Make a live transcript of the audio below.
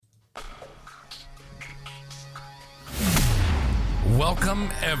Welcome,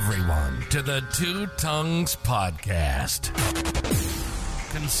 everyone, to the Two Tongues Podcast.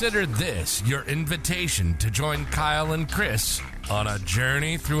 Consider this your invitation to join Kyle and Chris on a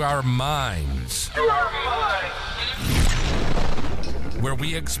journey through our minds. Where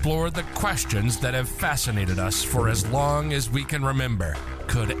we explore the questions that have fascinated us for as long as we can remember.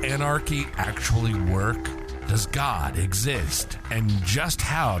 Could anarchy actually work? Does God exist? And just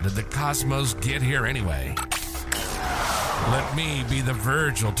how did the cosmos get here anyway? Let me be the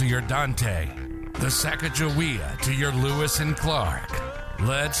Virgil to your Dante, the Sacagawea to your Lewis and Clark.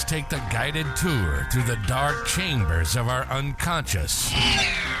 Let's take the guided tour through the dark chambers of our unconscious,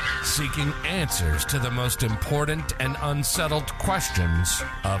 seeking answers to the most important and unsettled questions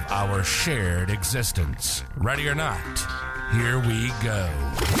of our shared existence. Ready or not, here we go.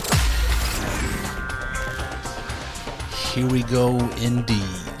 Here we go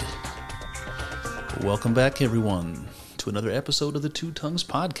indeed. Welcome back, everyone, to another episode of the Two Tongues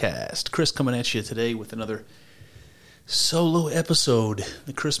Podcast. Chris coming at you today with another solo episode.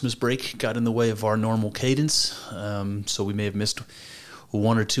 The Christmas break got in the way of our normal cadence, so we may have missed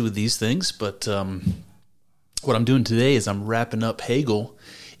one or two of these things, but what I'm doing today is I'm wrapping up Hegel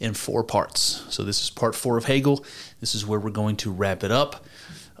in 4 parts. So this is part 4 of Hegel. This is where we're going to wrap it up.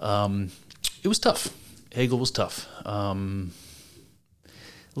 It was tough. Hegel was tough. A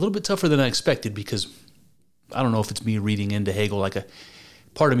little bit tougher than I expected because I don't know if it's me reading into Hegel. Like a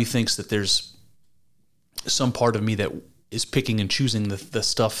part of me thinks that there's some part of me that is picking and choosing the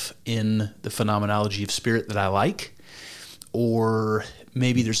stuff in the phenomenology of spirit that I like, or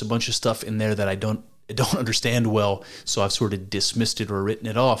maybe there's a bunch of stuff in there that I don't understand well, so I've sort of dismissed it or written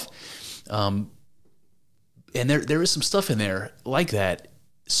it off. And there is some stuff in there like that.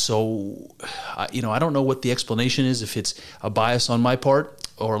 So, I don't know what the explanation is, if it's a bias on my part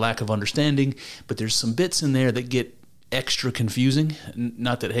or lack of understanding, but there's some bits in there that get extra confusing.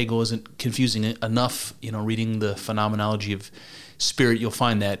 Not that Hegel isn't confusing enough, reading the phenomenology of spirit, you'll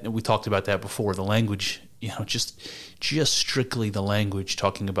find that, and we talked about that before, the language, just strictly the language,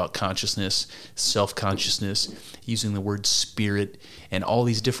 talking about consciousness, self-consciousness, using the word spirit, and all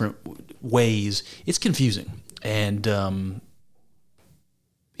these different ways, it's confusing. And,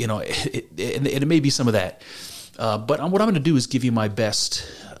 it may be some of that. But what I'm going to do is give you my best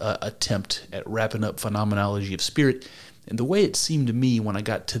attempt at wrapping up phenomenology of spirit. And the way it seemed to me when I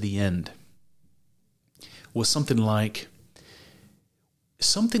got to the end was something like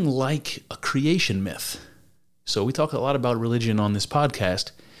a creation myth. So we talk a lot about religion on this podcast,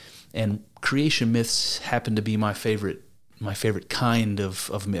 and creation myths happen to be my favorite kind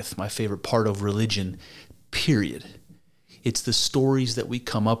of myth, my favorite part of religion, period. It's the stories that we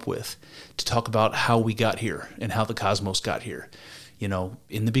come up with to talk about how we got here and how the cosmos got here.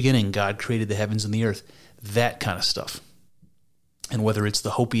 In the beginning, God created the heavens and the earth, that kind of stuff. And whether it's the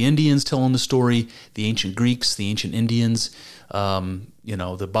Hopi Indians telling the story, the ancient Greeks, the ancient Indians,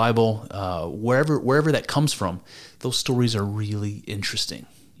 the Bible, wherever that comes from, those stories are really interesting.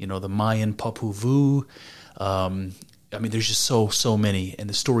 The Mayan Popol Vuh. There's just so many, and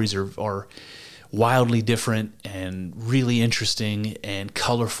the stories are wildly different and really interesting and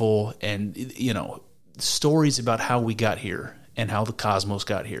colorful, and stories about how we got here and how the cosmos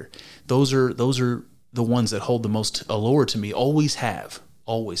got here. Those are the ones that hold the most allure to me. Always have.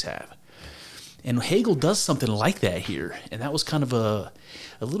 And Hegel does something like that here, and that was kind of a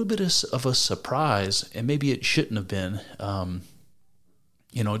little bit of a surprise, and maybe it shouldn't have been.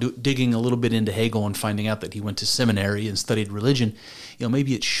 Digging a little bit into Hegel and finding out that he went to seminary and studied religion,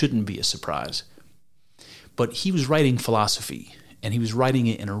 maybe it shouldn't be a surprise. But he was writing philosophy, and he was writing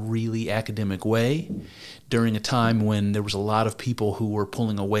it in a really academic way during a time when there was a lot of people who were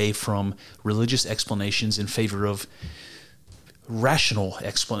pulling away from religious explanations in favor of rational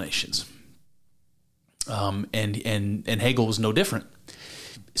explanations. And Hegel was no different.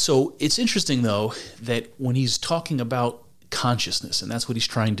 So it's interesting, though, that when he's talking about consciousness, and that's what he's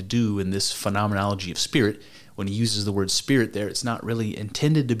trying to do in this phenomenology of spirit, when he uses the word spirit there, it's not really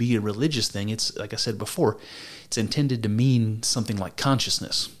intended to be a religious thing. It's, like I said before, it's intended to mean something like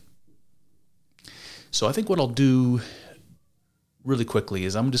consciousness. So I think what I'll do really quickly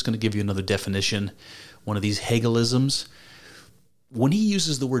is I'm just going to give you another definition, one of these Hegelisms. When he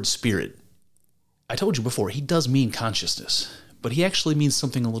uses the word spirit, I told you before, he does mean consciousness, but he actually means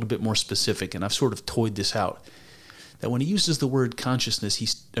something a little bit more specific, and I've sort of toyed this out. That when he uses the word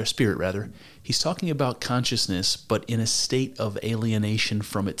consciousness, or spirit rather, he's talking about consciousness, but in a state of alienation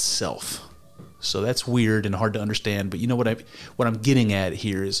from itself. So that's weird and hard to understand, but what I'm getting at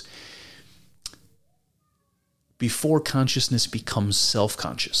here is before consciousness becomes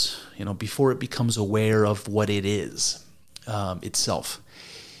self-conscious, before it becomes aware of what it is, itself.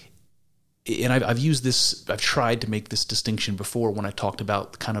 And I've used this, I've tried to make this distinction before when I talked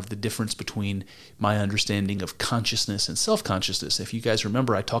about kind of the difference between my understanding of consciousness and self-consciousness. If you guys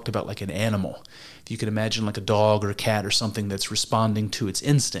remember, I talked about like an animal. If you could imagine like a dog or a cat or something that's responding to its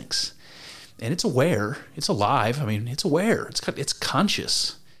instincts. And it's aware, it's alive, I mean, it's aware, it's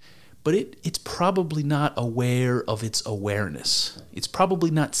conscious. But it's probably not aware of its awareness. It's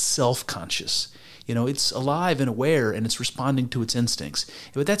probably not self-conscious. You know, it's alive and aware, and it's responding to its instincts.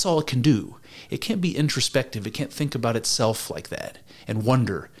 But that's all it can do. It can't be introspective. It can't think about itself like that and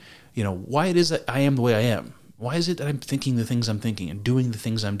wonder, you know, why it is that I am the way I am. Why is it that I'm thinking the things I'm thinking and doing the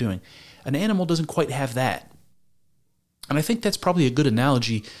things I'm doing? An animal doesn't quite have that. And I think that's probably a good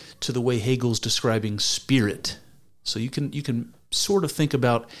analogy to the way Hegel's describing spirit. So you can sort of think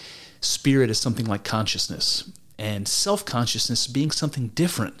about spirit as something like consciousness, and self-consciousness being something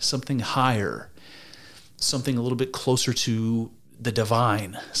different, something higher, something a little bit closer to the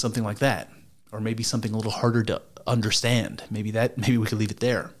divine, something like that, or maybe something a little harder to understand. Maybe we could leave it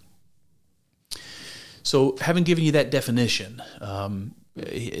there. So, having given you that definition,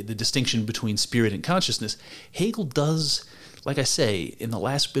 the distinction between spirit and consciousness, Hegel does, like I say, in the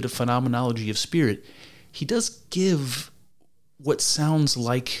last bit of phenomenology of spirit, he does give what sounds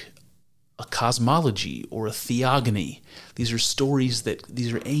like a cosmology or a theogony. These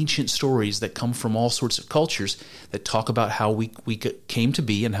are ancient stories that come from all sorts of cultures that talk about how we came to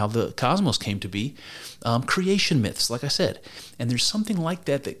be and how the cosmos came to be. Creation myths, like I said. And there's something like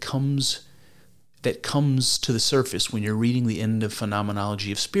that comes to the surface when you're reading the end of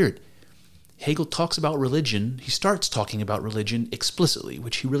Phenomenology of Spirit. Hegel talks about religion. He starts talking about religion explicitly,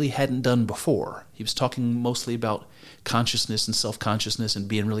 which he really hadn't done before. He was talking mostly about consciousness and self-consciousness and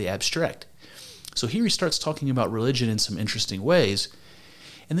being really abstract. So here he starts talking about religion in some interesting ways,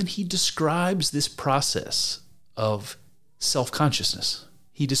 and then he describes this process of self-consciousness.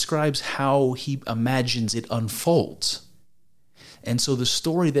 He describes how he imagines it unfolds. And so the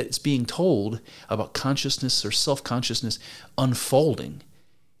story that's being told about consciousness or self-consciousness unfolding,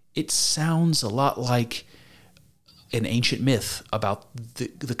 it sounds a lot like an ancient myth about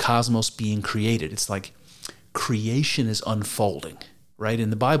the cosmos being created. It's like creation is unfolding, right? In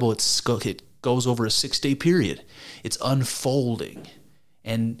the Bible, it goes over a 6-day period. It's unfolding.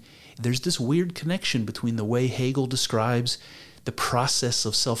 And there's this weird connection between the way Hegel describes the process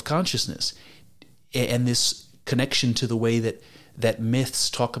of self-consciousness and this connection to the way that myths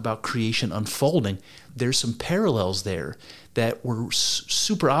talk about creation unfolding. There's some parallels there that were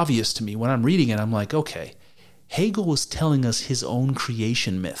super obvious to me. When I'm reading it, I'm like, okay, Hegel was telling us his own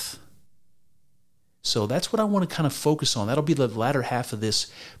creation myth. So that's what I want to kind of focus on. That'll be the latter half of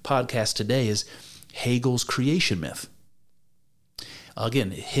this podcast today, is Hegel's creation myth.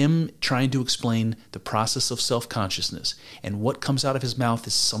 Again, him trying to explain the process of self-consciousness, and what comes out of his mouth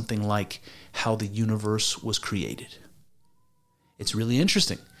is something like how the universe was created. It's really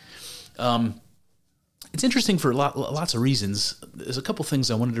interesting. It's interesting for lots of reasons. There's a couple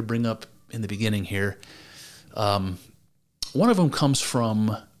things I wanted to bring up in the beginning here. One of them comes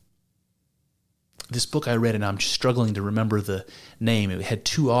from this book I read, and I'm struggling to remember the name. It had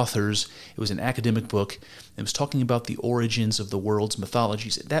 2 authors. It was an academic book. It was talking about the origins of the world's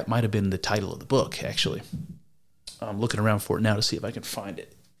mythologies. That might have been the title of the book, actually. I'm looking around for it now to see if I can find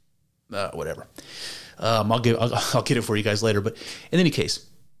it. Whatever. I'll get it for you guys later. But in any case,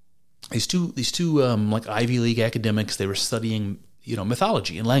 these two like Ivy League academics, they were studying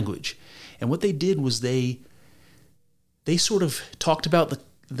mythology and language, and what they did was they sort of talked about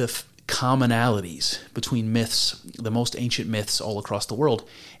the commonalities between myths, the most ancient myths all across the world.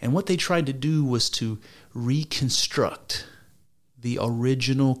 And what they tried to do was to reconstruct the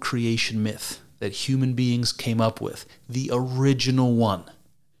original creation myth that human beings came up with, the original one.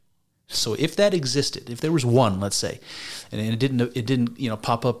 So if that existed, if there was one, let's say, and it didn't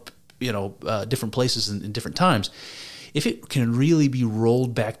pop up different places in different times, if it can really be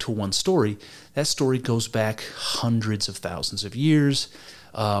rolled back to one story, that story goes back hundreds of thousands of years.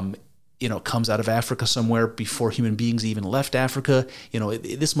 Comes out of Africa somewhere before human beings even left Africa.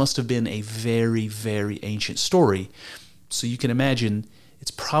 This must have been a very, very ancient story. So you can imagine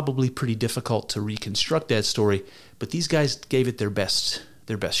it's probably pretty difficult to reconstruct that story, but these guys gave it their best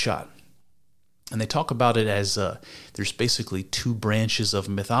shot. And they talk about it as there's basically 2 branches of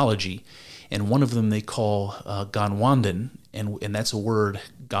mythology, and one of them they call Gondwanan, and that's a word.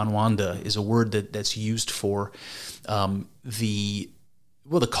 Gondwanda is a word that's used for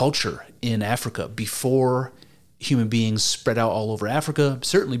the culture in Africa before human beings spread out all over Africa,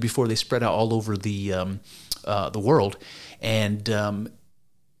 certainly before they spread out all over the world. And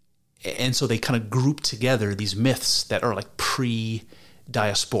And so they kind of group together these myths that are like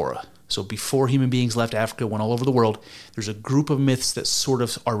pre-diaspora. So before human beings left Africa, went all over the world, there's a group of myths that sort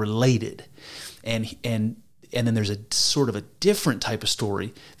of are related. And then there's a sort of a different type of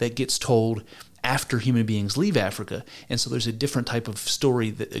story that gets told after human beings leave Africa. And so there's a different type of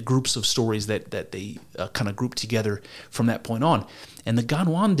story, groups of stories that they kind of group together from that point on. And the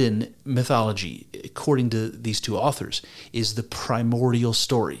Gondwanan mythology, according to these two authors, is the primordial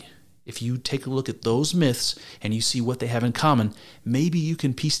story. If you take a look at those myths and you see what they have in common, maybe you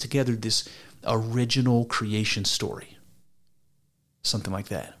can piece together this original creation story. Something like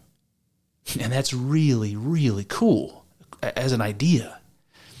that. And that's really, really cool as an idea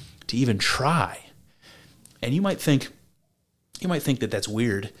to even try. And you might think that that's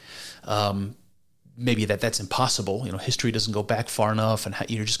weird. Maybe that's impossible. History doesn't go back far enough, and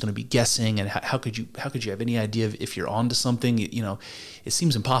you're just going to be guessing. And how could you have any idea if you're onto something? It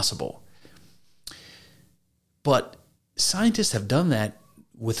seems impossible. But scientists have done that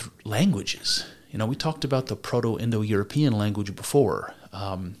with languages. We talked about the Proto-Indo-European language before.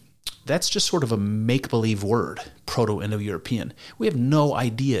 That's just sort of a make-believe word, Proto-Indo-European. We have no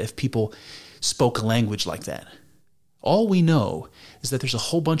idea if people spoke a language like that. All we know is that there's a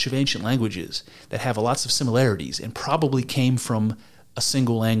whole bunch of ancient languages that have lots of similarities and probably came from a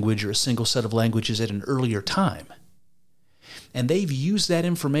single language or a single set of languages at an earlier time. And they've used that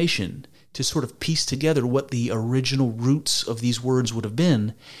information to sort of piece together what the original roots of these words would have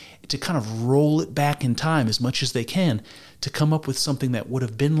been, to kind of roll it back in time as much as they can to come up with something that would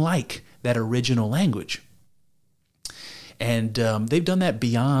have been like that original language. And they've done that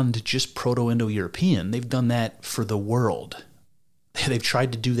beyond just Proto-Indo-European. They've done that for the world. They've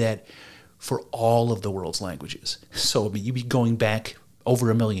tried to do that for all of the world's languages. So you'd be going back over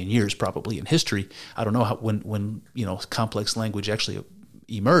 1 million years probably in history. I don't know how when complex language actually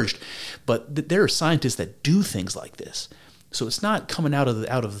emerged, but there are scientists that do things like this. So it's not coming out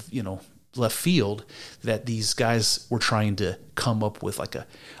of left field that these guys were trying to come up with like a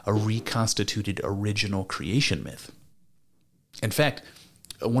reconstituted original creation myth. In fact,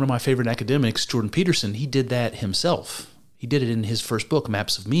 one of my favorite academics, Jordan Peterson, he did that himself. He did it in his first book,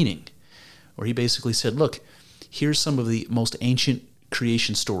 Maps of Meaning, where he basically said, look, here's some of the most ancient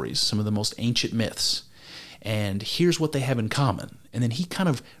creation stories, some of the most ancient myths, and here's what they have in common. And then he kind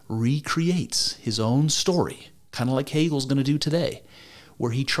of recreates his own story, kind of like Hegel's going to do today,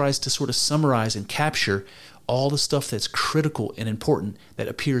 where he tries to sort of summarize and capture all the stuff that's critical and important that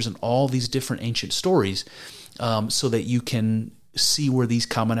appears in all these different ancient stories, so that you can see where these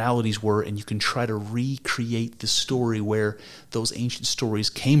commonalities were and you can try to recreate the story where those ancient stories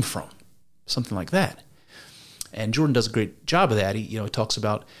came from, something like that. And Jordan does a great job of that. He talks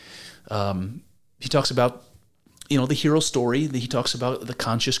about the hero story. He talks about the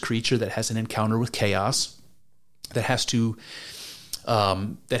conscious creature that has an encounter with chaos, that has to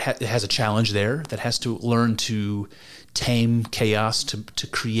has a challenge there, that has to learn to tame chaos to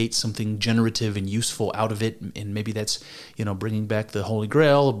create something generative and useful out of it. And maybe that's bringing back the Holy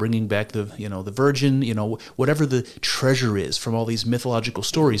Grail, bringing back the Virgin, whatever the treasure is from all these mythological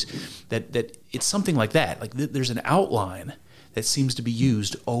stories. That it's something like that. Like there's an outline that seems to be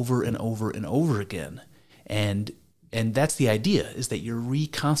used over and over and over again, and that's the idea, is that you're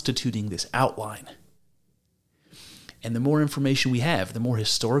reconstituting this outline. And the more information we have, the more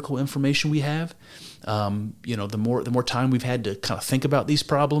historical information we have, the more time we've had to kind of think about these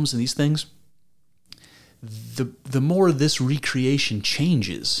problems and these things, the more this recreation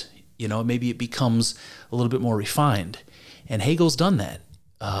changes. Maybe it becomes a little bit more refined. And Hegel's done that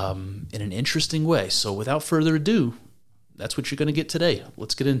in an interesting way. So without further ado, that's what you're going to get today.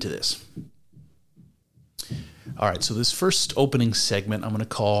 Let's get into this. All right, so this first opening segment I'm going to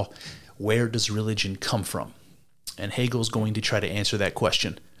call, Where Does Religion Come From? And Hegel's going to try to answer that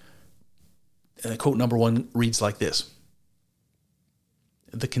question. Quote number 1 reads like this: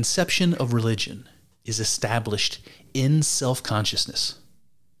 The conception of religion is established in self-consciousness,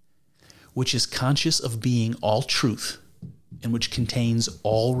 which is conscious of being all truth and which contains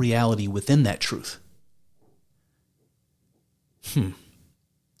all reality within that truth.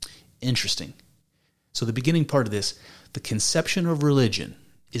 Interesting. So the beginning part of this, the conception of religion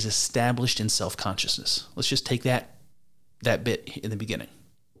is established in self-consciousness. Let's just take that bit in the beginning.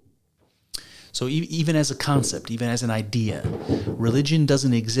 So even as a concept, even as an idea, religion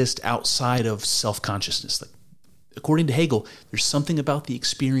doesn't exist outside of self-consciousness. Like, according to Hegel, there's something about the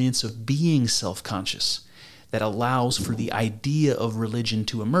experience of being self-conscious that allows for the idea of religion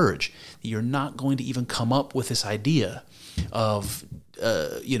to emerge. You're not going to even come up with this idea of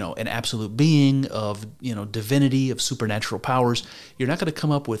an absolute being, of, divinity, of supernatural powers. You're not going to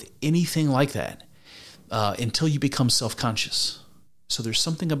come up with anything like that until you become self-conscious. So there's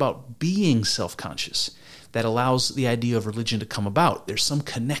something about being self-conscious that allows the idea of religion to come about. There's some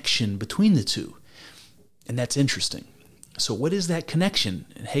connection between the two, and that's interesting. So what is that connection?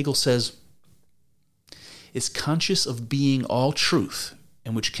 And Hegel says, it's conscious of being all truth,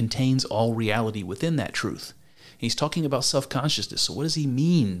 and which contains all reality within that truth. And he's talking about self-consciousness. So what does he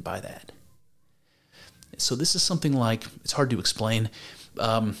mean by that? So this is something like, it's hard to explain.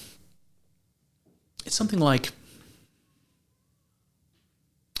 It's something like,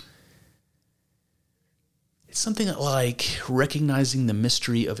 recognizing the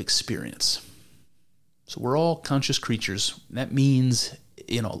mystery of experience. So we're all conscious creatures. That means,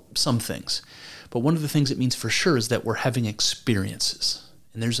 some things. But one of the things it means for sure is that we're having experiences.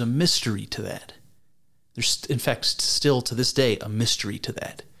 And there's a mystery to that. There's, in fact, still to this day, a mystery to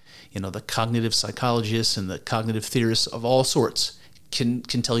that. The cognitive psychologists and the cognitive theorists of all sorts can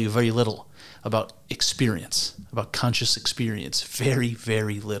tell you very little about experience, about conscious experience. Very,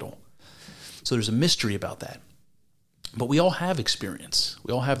 very little. So there's a mystery about that. But we all have experience.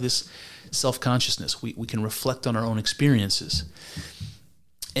 We all have this self-consciousness. We can reflect on our own experiences.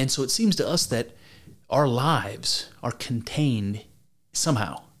 And so it seems to us that our lives are contained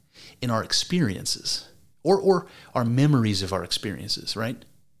somehow in our experiences, or our memories of our experiences, right?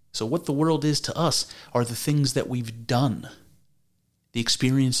 So what the world is to us are the things that we've done, the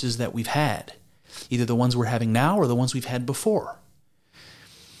experiences that we've had, either the ones we're having now or the ones we've had before.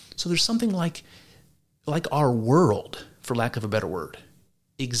 So there's something like our world, for lack of a better word,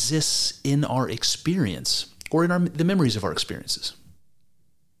 exists in our experience, or in the memories of our experiences.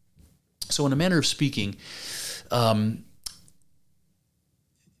 So in a manner of speaking, the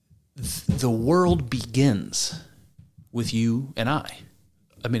world begins with you and I.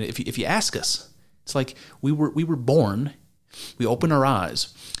 I mean, if you ask us, it's like we were born, we open our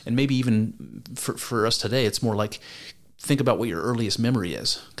eyes, and maybe even for us today, it's more like, think about what your earliest memory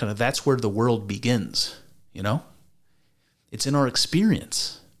is. Kind of that's where the world begins, It's in our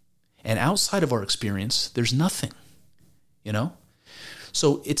experience. And outside of our experience, there's nothing,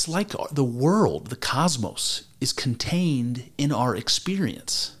 So it's like the world, the cosmos, is contained in our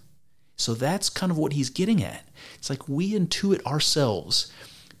experience. So that's kind of what he's getting at. It's like we intuit ourselves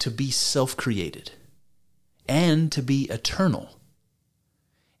to be self-created and to be eternal.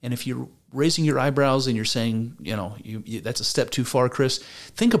 And if you're raising your eyebrows and you're saying, that's a step too far, Chris,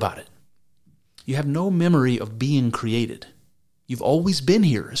 think about it. You have no memory of being created. You've always been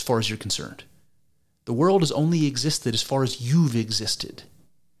here as far as you're concerned. The world has only existed as far as you've existed.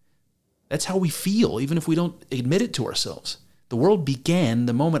 That's how we feel, even if we don't admit it to ourselves. The world began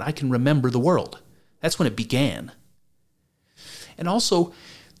the moment I can remember the world. That's when it began. And also,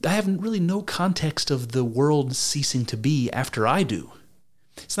 I have really no context of the world ceasing to be after I do.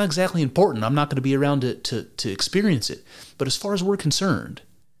 It's not exactly important. I'm not going to be around to experience it. But as far as we're concerned,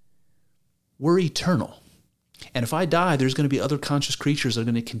 we're eternal. And if I die, there's going to be other conscious creatures that are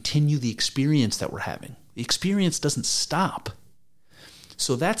going to continue the experience that we're having. The experience doesn't stop.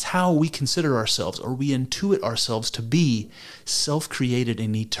 So that's how we consider ourselves, or we intuit ourselves to be self-created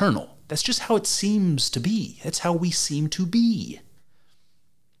and eternal. That's just how it seems to be. That's how we seem to be.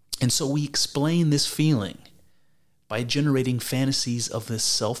 And so we explain this feeling by generating fantasies of the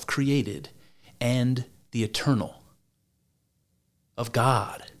self-created and the eternal, of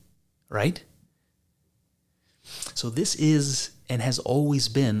God, right? So this is and has always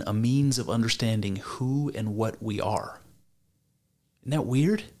been a means of understanding who and what we are. Isn't that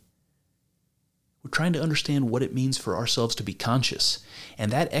weird? We're trying to understand what it means for ourselves to be conscious,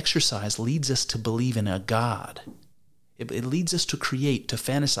 and that exercise leads us to believe in a God. It leads us to create, to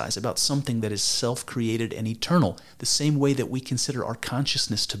fantasize about something that is self-created and eternal, the same way that we consider our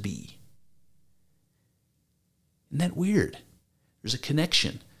consciousness to be. Isn't that weird? There's a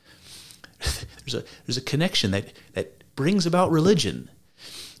connection. There's a connection that brings about religion.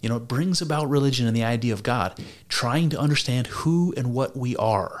 It brings about religion and the idea of God, trying to understand who and what we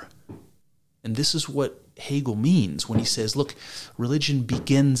are. And this is what Hegel means when he says, look, religion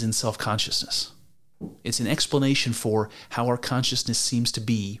begins in self-consciousness. It's an explanation for how our consciousness seems to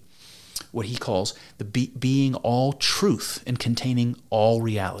be what he calls the being all truth and containing all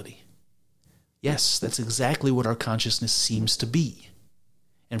reality. Yes, that's exactly what our consciousness seems to be.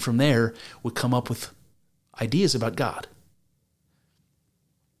 And from there, we come up with ideas about God.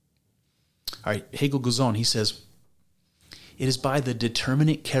 All right, Hegel goes on. He says, it is by the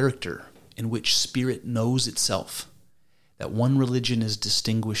determinate character in which spirit knows itself that one religion is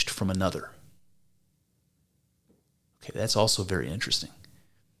distinguished from another. Okay, that's also very interesting.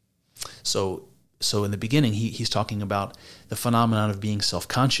 So in the beginning, he's talking about the phenomenon of being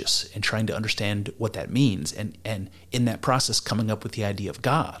self-conscious and trying to understand what that means, and in that process coming up with the idea of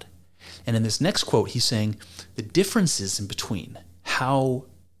God. And in this next quote, he's saying the differences in between how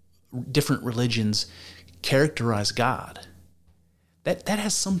different religions characterize God, that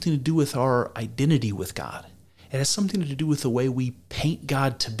has something to do with our identity with God. It has something to do with the way we paint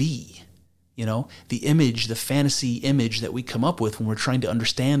God to be. The image, the fantasy image that we come up with when we're trying to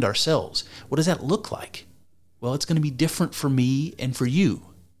understand ourselves. What does that look like? Well, it's going to be different for me and for you.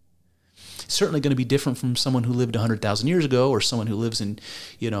 It's certainly going to be different from someone who lived 100,000 years ago or someone who lives in,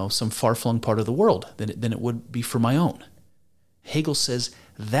 some far-flung part of the world than it would be for my own. Hegel says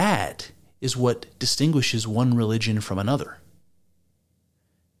that is what distinguishes one religion from another.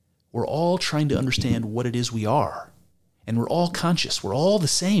 We're all trying to understand what it is we are. And we're all conscious. We're all the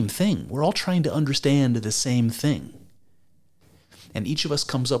same thing. We're all trying to understand the same thing. And each of us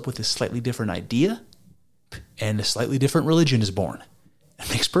comes up with a slightly different idea, and a slightly different religion is born.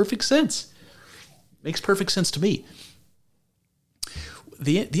 It makes perfect sense. It makes perfect sense to me.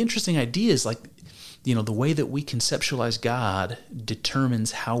 The interesting idea is the way that we conceptualize God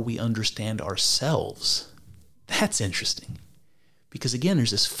determines how we understand ourselves. That's interesting. Because again,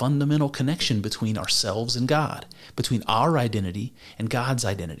 there's this fundamental connection between ourselves and God, between our identity and God's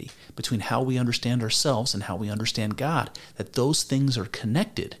identity, between how we understand ourselves and how we understand God, that those things are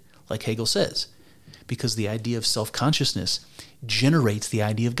connected, like Hegel says, because the idea of self-consciousness generates the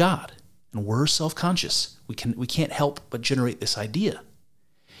idea of God. And we're self-conscious. We can't help but generate this idea.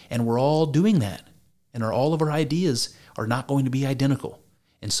 And we're all doing that. And all of our ideas are not going to be identical.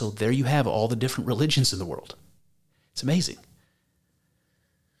 And so there you have all the different religions in the world. It's amazing.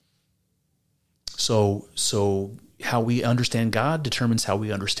 So how we understand God determines how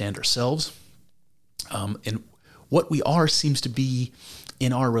we understand ourselves. And what we are seems to be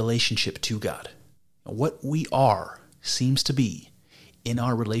in our relationship to God. What we are seems to be in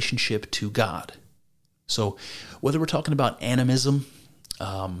our relationship to God. So whether we're talking about animism,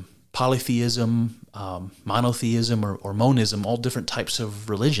 polytheism, monotheism, or monism, all different types of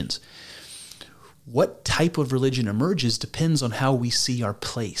religions, what type of religion emerges depends on how we see our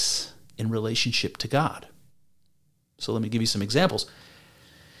place in relationship to God. So let me give you some examples.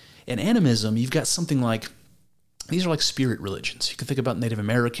 In animism, you've got something like, these are like spirit religions. You can think about Native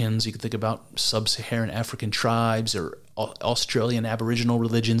Americans, you can think about sub-Saharan African tribes or Australian Aboriginal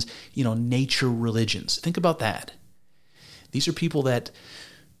religions, nature religions. Think about that. These are people that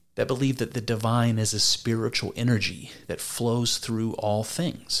believe that the divine is a spiritual energy that flows through all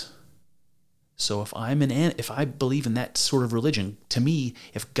things. So if I believe in that sort of religion, to me,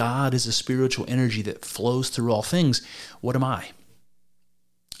 if God is a spiritual energy that flows through all things, what am I?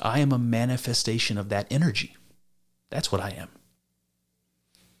 I am a manifestation of that energy. That's what I am.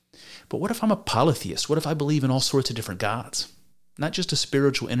 But what if I'm a polytheist? What if I believe in all sorts of different gods? Not just a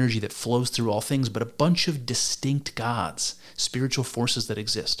spiritual energy that flows through all things, but a bunch of distinct gods, spiritual forces that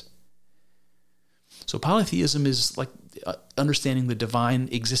exist. So polytheism is like understanding the divine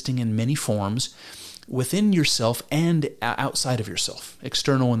existing in many forms within yourself and outside of yourself,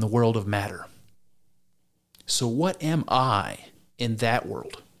 external in the world of matter. So what am I in that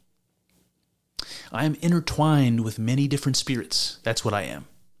world? I am intertwined with many different spirits. That's what I am.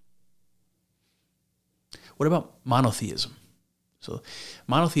 What about monotheism? So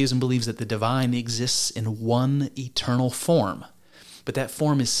monotheism believes that the divine exists in one eternal form, but that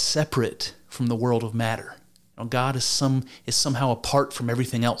form is separate from the world of matter. God is somehow apart from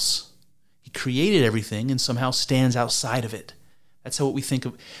everything else. He created everything and somehow stands outside of it. That's how what we think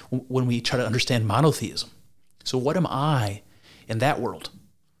of when we try to understand monotheism. So what am I in that world?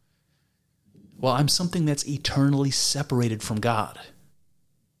 Well, I'm something that's eternally separated from God.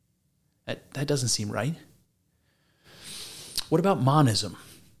 That doesn't seem right. What about monism?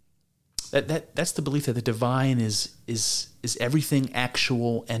 That's the belief that the divine is everything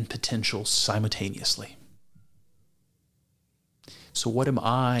actual and potential simultaneously. So what am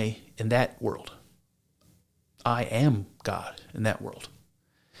I in that world? I am God in that world.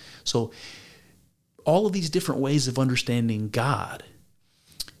 So all of these different ways of understanding God,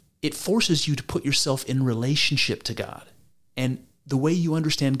 it forces you to put yourself in relationship to God. And the way you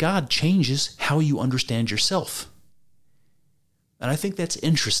understand God changes how you understand yourself. And I think that's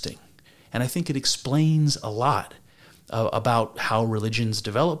interesting. And I think it explains a lot about how religions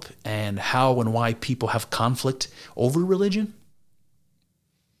develop and how and why people have conflict over religion.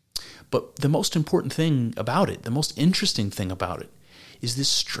 But the most important thing about it, the most interesting thing about it, is this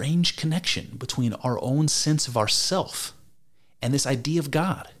strange connection between our own sense of ourself and this idea of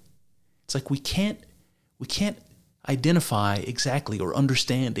God. It's like we can't identify exactly or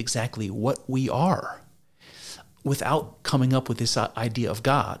understand exactly what we are without coming up with this idea of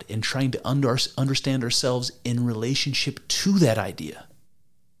God and trying to understand ourselves in relationship to that idea.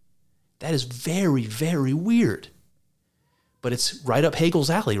 That is very, very weird. But it's right up Hegel's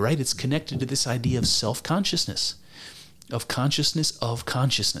alley, right? It's connected to this idea of self-consciousness, of consciousness of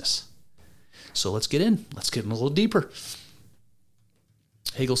consciousness. So let's get in. Let's get in a little deeper.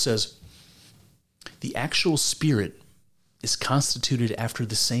 Hegel says, the actual spirit is constituted after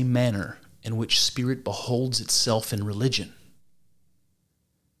the same manner in which spirit beholds itself in religion.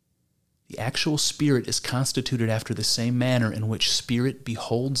 The actual spirit is constituted after the same manner in which spirit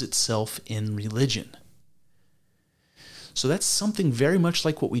beholds itself in religion. So that's something very much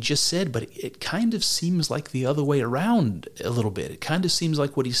like what we just said, but it kind of seems like the other way around a little bit. It kind of seems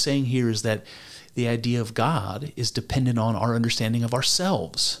like what he's saying here is that the idea of God is dependent on our understanding of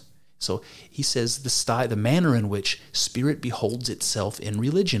ourselves. So he says the manner in which spirit beholds itself in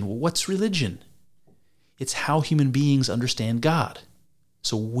religion. Well, what's religion? It's how human beings understand God.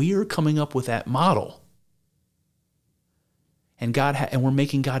 So we're coming up with that model, and and we're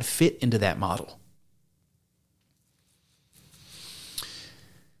making God fit into that model.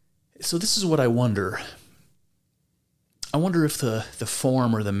 So this is what I wonder. I wonder if the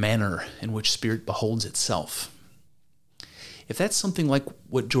form or the manner in which spirit beholds itself, if that's something like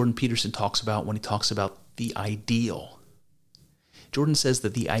what Jordan Peterson talks about when he talks about the ideal. Jordan says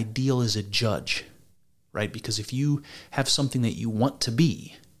that the ideal is a judge, right? Because if you have something that you want to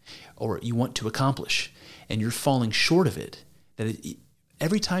be or you want to accomplish and you're falling short of it,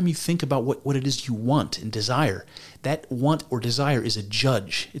 every time you think about what it is you want and desire, that want or desire is a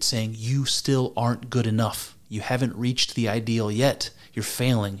judge. It's saying you still aren't good enough. You haven't reached the ideal yet. You're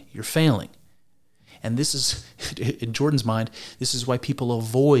failing. You're failing. And this is, in Jordan's mind, this is why people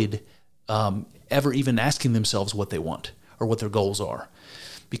avoid ever even asking themselves what they want or what their goals are,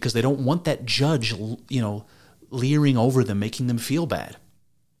 because they don't want that judge, leering over them, making them feel bad.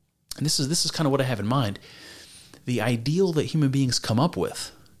 And this is kind of what I have in mind. The ideal that human beings come up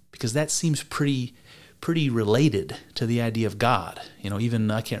with, because that seems pretty related to the idea of God.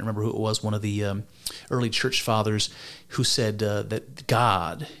 Even I can't remember who it was, one of the early church fathers who said that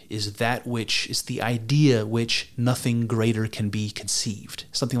God is that which is the idea which nothing greater can be conceived.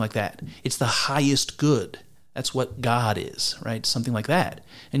 Something like that. It's the highest good. That's what God is, right? Something like that.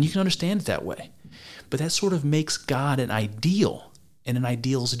 And you can understand it that way. But that sort of makes God an ideal, and an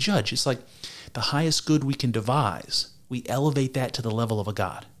ideal is a judge. It's like the highest good we can devise, we elevate that to the level of a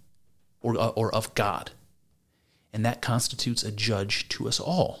God, or of God. And that constitutes a judge to us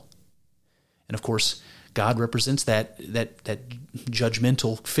all. And of course, God represents that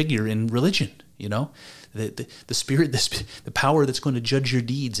judgmental figure in religion, the spirit, the power that's going to judge your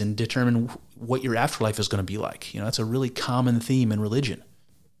deeds and determine what your afterlife is going to be like. That's a really common theme in religion.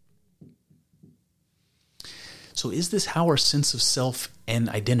 So is this how our sense of self and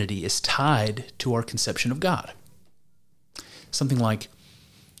identity is tied to our conception of God? Something like,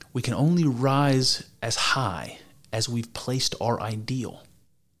 we can only rise as high as we've placed our ideal.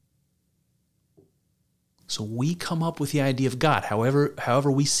 So we come up with the idea of God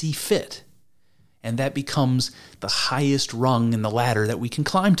however we see fit, and that becomes the highest rung in the ladder that we can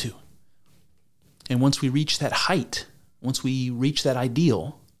climb to. And once we reach that height, once we reach that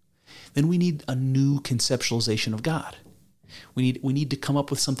ideal, then we need a new conceptualization of God. We need to come up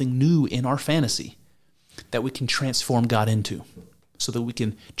with something new in our fantasy that we can transform God into, so that we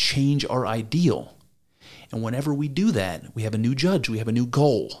can change our ideal. And whenever we do that, we have a new judge, we have a new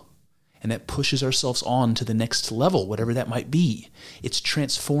goal, and that pushes ourselves on to the next level, whatever that might be. It's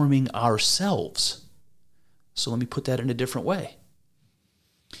transforming ourselves. So let me put that in a different way.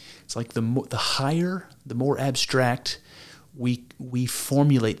 It's like the higher, the more abstract we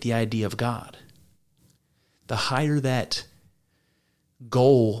formulate the idea of God, the higher that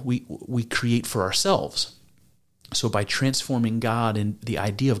goal we create for ourselves. So by transforming God and the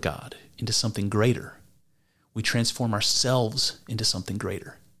idea of God into something greater, we transform ourselves into something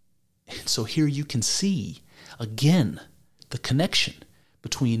greater. And so here you can see, again, the connection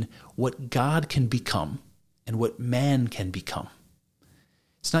between what God can become and what man can become.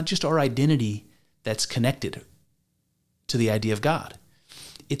 It's not just our identity that's connected to the idea of God.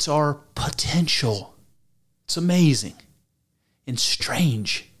 It's our potential. It's amazing and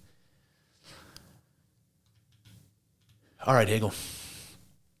strange. All right, Hegel.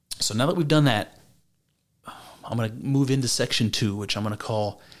 So now that we've done that, I'm going to move into section 2, which I'm going to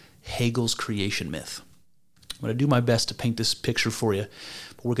call Hegel's creation myth. I'm going to do my best to paint this picture for you,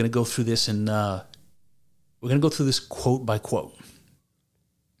 but we're going to go through this quote by quote.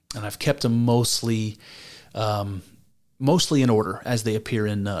 And I've kept them mostly mostly in order as they appear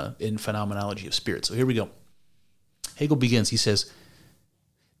in Phenomenology of Spirit. So here we go. Hegel begins, he says,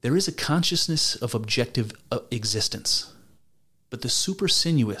 there is a consciousness of objective existence, but the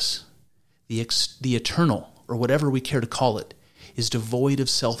supersinuous, the eternal, or whatever we care to call it, is devoid of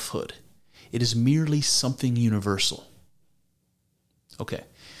selfhood. It is merely something universal. Okay,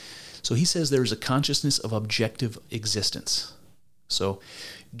 so he says there is a consciousness of objective existence. So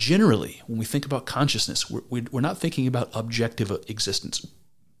generally, when we think about consciousness, we're not thinking about objective existence.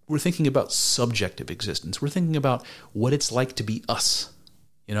 We're thinking about subjective existence. We're thinking about what it's like to be us.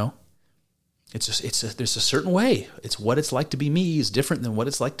 You know, there's a certain way. It's what it's like to be me is different than what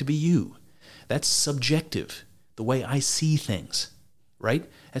it's like to be you. That's subjective. The way I see things, right?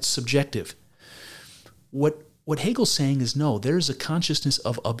 That's subjective. What Hegel's saying is no, there's a consciousness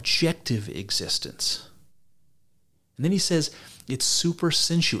of objective existence. And then he says it's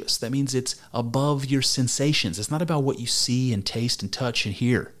supersensuous. That means it's above your sensations. It's not about what you see and taste and touch and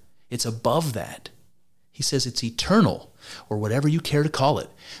hear. It's above that. He says it's eternal, or whatever you care to call it,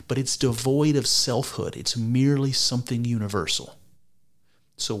 but it's devoid of selfhood. It's merely something universal.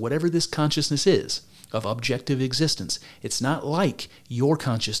 So whatever this consciousness is of objective existence, it's not like your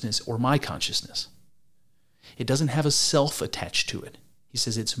consciousness or my consciousness. It doesn't have a self attached to it. He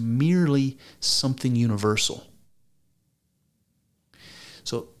says it's merely something universal.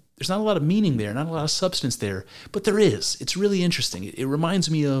 So there's not a lot of meaning there, not a lot of substance there, but there is. It's really interesting. It reminds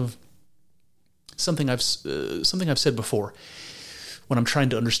me of something I've said before when I'm trying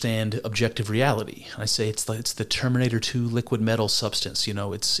to understand objective reality. I say it's the Terminator 2 liquid metal substance. You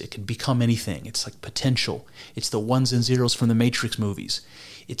know, it can become anything. It's like potential. It's the ones and zeros from the Matrix movies.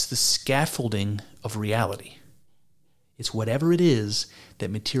 It's the scaffolding of reality. It's whatever it is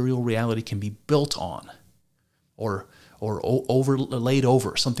that material reality can be built on, or laid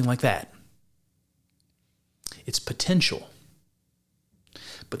over, something like that. It's potential.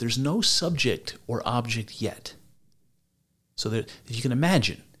 But there's no subject or object yet. So that if you can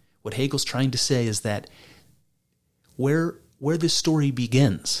imagine, what Hegel's trying to say is that where this story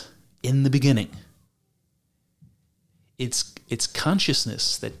begins, in the beginning, it's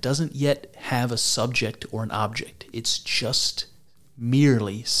consciousness that doesn't yet have a subject or an object. It's just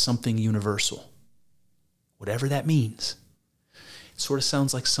merely something universal. Whatever that means. It sort of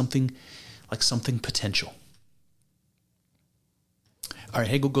sounds like something potential. All right,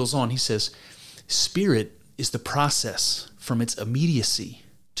 Hegel goes on. He says, spirit is the process from its immediacy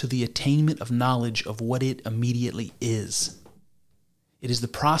to the attainment of knowledge of what it immediately is. It is the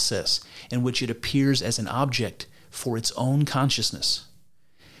process in which it appears as an object for its own consciousness,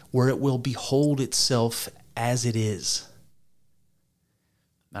 where it will behold itself as it is.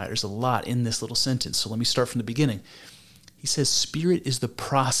 Now, there's a lot in this little sentence, so let me start from the beginning. He says spirit is the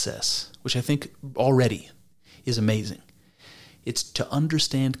process, which I think already is amazing. It's to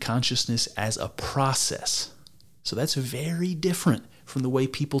understand consciousness as a process. So that's very different from the way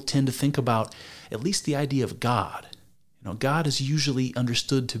people tend to think about at least the idea of God. You know, God is usually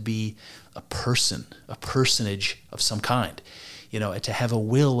understood to be a person, a personage of some kind. You know, to have a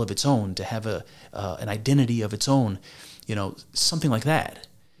will of its own, to have an identity of its own, you know, something like that.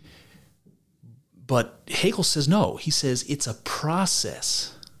 But Hegel says no. He says it's a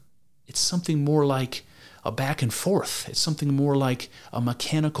process. It's something more like a back and forth. It's something more like a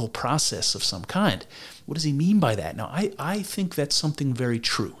mechanical process of some kind. What does he mean by that? Now, I think that's something very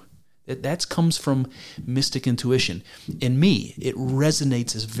true. That comes from mystic intuition. In me, it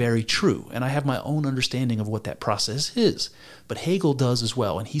resonates as very true, and I have my own understanding of what that process is. But Hegel does as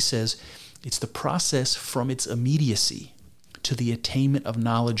well, and he says it's the process from its immediacy to the attainment of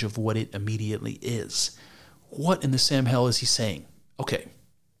knowledge of what it immediately is. What in the Sam hell is he saying? Okay,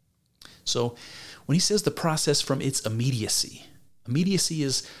 so when he says the process from its immediacy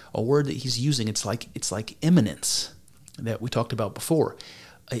is a word that he's using. It's like immanence that we talked about before.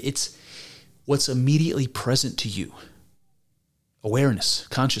 It's what's immediately present to you. Awareness,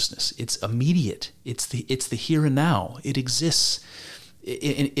 consciousness. It's immediate. It's the here and now. It exists.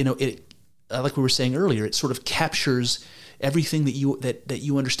 Like we were saying earlier, it sort of captures everything that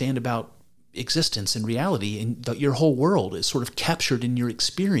you understand about existence and reality, and your whole world is sort of captured in your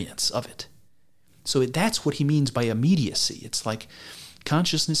experience of it. So that's what he means by immediacy. It's like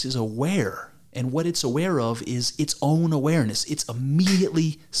consciousness is aware, and what it's aware of is its own awareness. It's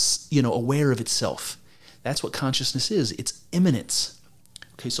immediately, aware of itself. That's what consciousness is. It's immanence.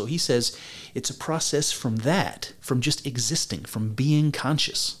 Okay, so he says it's a process from just existing, from being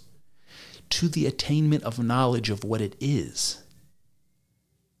conscious, to the attainment of knowledge of what it is.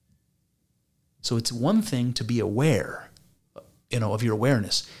 So it's one thing to be aware, of your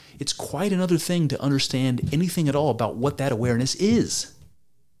awareness. It's quite another thing to understand anything at all about what that awareness is.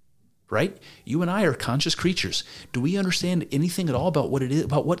 Right? You and I are conscious creatures. Do we understand anything at all about what it is,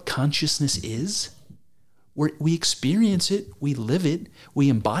 about what consciousness is? We experience it, we live it, we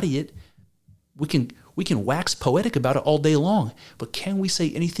embody it. We can wax poetic about it all day long, but can we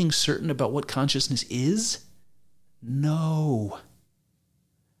say anything certain about what consciousness is? No.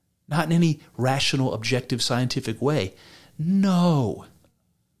 Not in any rational, objective, scientific way. No.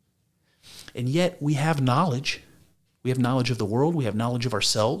 And yet we have knowledge. We have knowledge of the world. We have knowledge of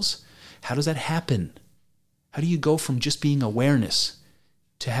ourselves. How does that happen? How do you go from just being awareness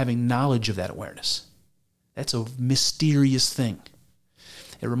to having knowledge of that awareness? That's a mysterious thing.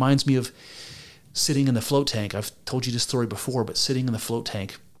 It reminds me of sitting in the float tank. I've told you this story before, but sitting in the float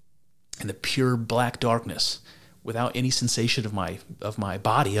tank in the pure black darkness without any sensation of my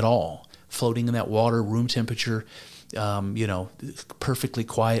body at all, floating in that water, room temperature, perfectly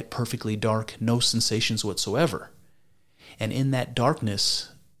quiet, perfectly dark, no sensations whatsoever. And in that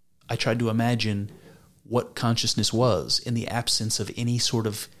darkness, I tried to imagine what consciousness was in the absence of any sort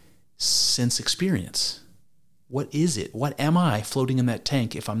of sense experience. What is it? What am I floating in that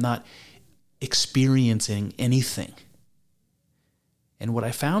tank if I'm not experiencing anything? And what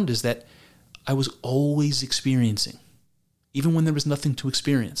I found is that I was always experiencing, even when there was nothing to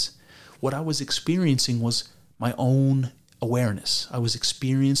experience. What I was experiencing was my own awareness. I was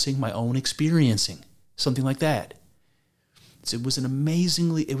experiencing my own experiencing, something like that. So it was an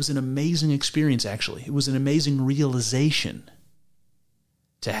amazing experience, actually. It was an amazing realization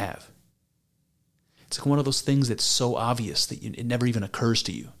to have. It's like one of those things that's so obvious that it never even occurs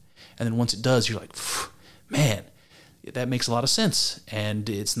to you. And then once it does, you're like, man, that makes a lot of sense. And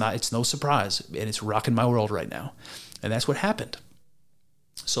it's no surprise. And it's rocking my world right now. And that's what happened.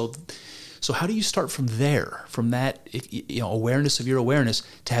 So how do you start from there, from that awareness of your awareness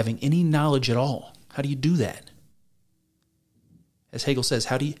to having any knowledge at all? How do you do that? As Hegel says,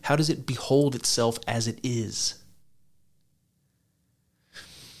 how does it behold itself as it is?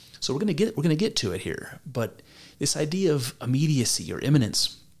 So we're going to get to it here, but this idea of immediacy or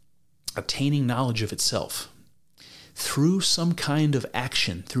immanence, obtaining knowledge of itself through some kind of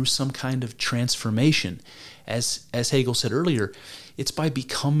action, through some kind of transformation, as Hegel said earlier, it's by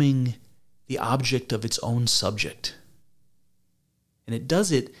becoming the object of its own subject. And it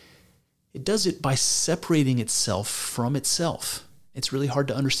does it by separating itself from itself. It's really hard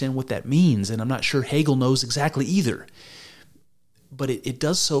to understand what that means, and I'm not sure Hegel knows exactly either. But it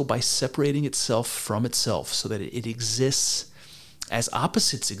does so by separating itself from itself so that it exists as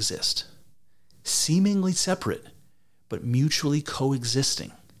opposites exist, seemingly separate, but mutually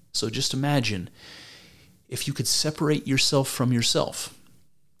coexisting. So just imagine if you could separate yourself from yourself,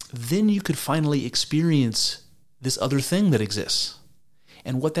 then you could finally experience this other thing that exists.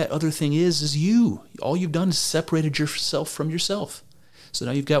 And what that other thing is you. All you've done is separated yourself from yourself. So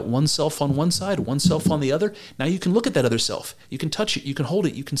now you've got one self on one side, one self on the other. Now you can look at that other self. You can touch it. You can hold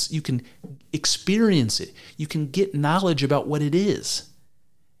it. You can experience it. You can get knowledge about what it is.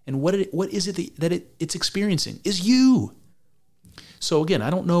 And what is it that it's experiencing is you. So again, I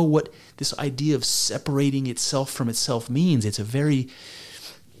don't know what this idea of separating itself from itself means. It's a very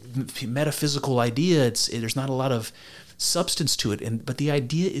metaphysical idea. There's not a lot of substance to it. But the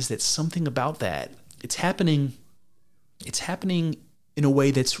idea is that something about that, it's happening in a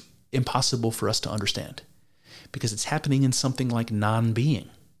way that's impossible for us to understand, because it's happening in something like non-being.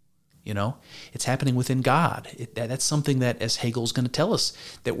 It's happening within God. That's something that, as Hegel's going to tell us,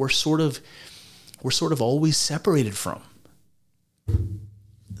 that we're sort of always separated from.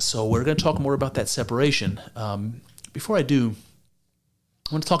 So we're going to talk more about that separation. Before I do,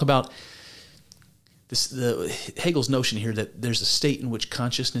 I want to talk about Hegel's notion here that there's a state in which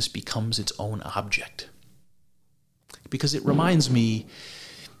consciousness becomes its own object. Because it reminds me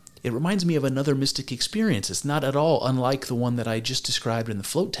of another mystic experience. It's not at all unlike the one that I just described in the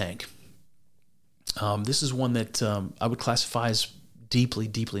float tank. This is one that I would classify as deeply,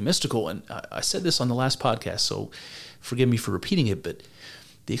 deeply mystical. And I said this on the last podcast, so forgive me for repeating it, but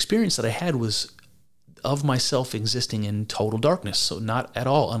the experience that I had was of myself existing in total darkness, so not at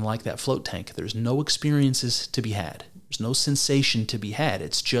all unlike that float tank. There's no experiences to be had. There's no sensation to be had.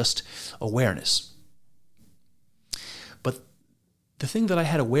 It's just awareness. But the thing that I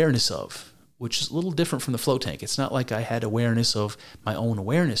had awareness of, which is a little different from the float tank, it's not like I had awareness of my own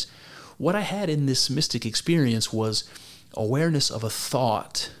awareness. What I had in this mystic experience was awareness of a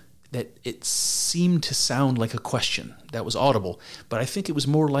thought that it seemed to sound like a question that was audible, but I think it was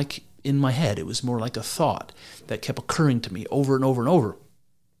more like in my head. It was more like a thought that kept occurring to me over and over and over.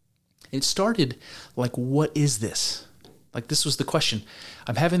 It started like, what is this? Like this was the question.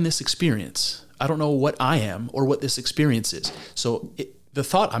 I'm having this experience. I don't know what I am or what this experience is. So the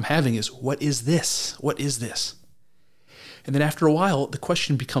thought I'm having is, what is this? What is this? And then after a while, the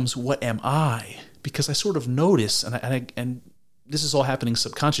question becomes, what am I? Because I sort of notice, and this is all happening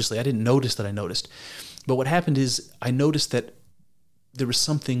subconsciously. I didn't notice that I noticed. But what happened is I noticed that there was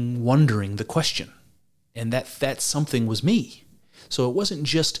something wondering the question, and that something was me. So it wasn't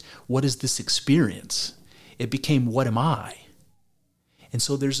just, what is this experience? It became, what am I? And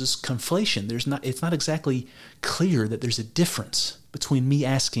so there's this conflation. It's not exactly clear that there's a difference between me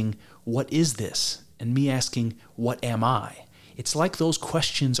asking, what is this? And me asking, what am I? It's like those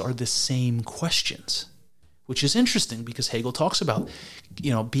questions are the same questions, which is interesting because Hegel talks about,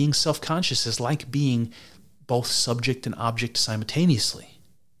 being self-conscious is like being both subject and object simultaneously.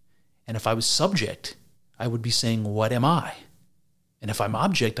 And if I was subject, I would be saying, what am I? And if I'm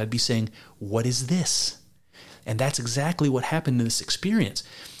object, I'd be saying, what is this? And that's exactly what happened in this experience.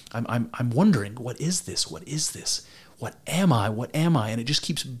 I'm wondering, what is this? What is this? What am I? What am I? And it just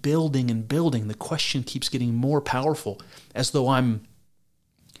keeps building and building. The question keeps getting more powerful, as though I'm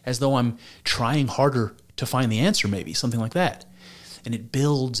trying harder to find the answer, maybe, something like that. And it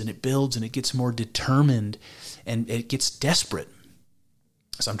builds and it builds and it gets more determined and it gets desperate.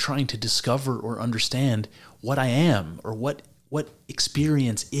 So I'm trying to discover or understand what I am or what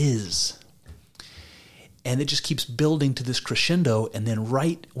experience is. And it just keeps building to this crescendo, and then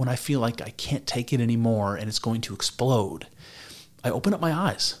right when I feel like I can't take it anymore and it's going to explode, I open up my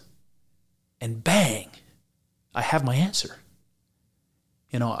eyes, and bang, I have my answer.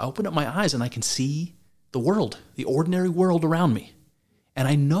 I open up my eyes and I can see the world, the ordinary world around me. And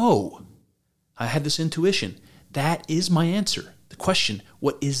I know, I had this intuition, that is my answer. The question,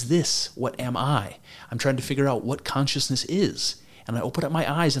 what is this? What am I? I'm trying to figure out what consciousness is. And I open up my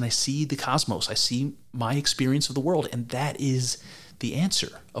eyes and I see the cosmos. I see my experience of the world. And that is the answer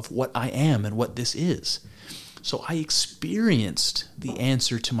of what I am and what this is. So I experienced the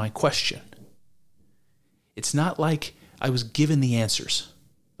answer to my question. It's not like I was given the answers,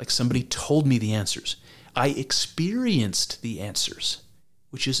 like somebody told me the answers. I experienced the answers,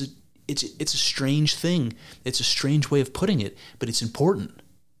 which is it's a strange thing. It's a strange way of putting it, but it's important.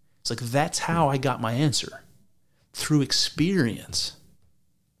 It's like that's how I got my answer. Through experience.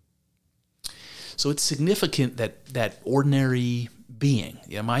 So it's significant that ordinary being,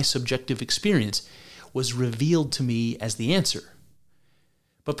 my subjective experience, was revealed to me as the answer.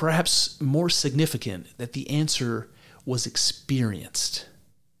 But perhaps more significant, that the answer was experienced.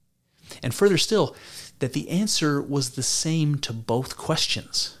 And further still, that the answer was the same to both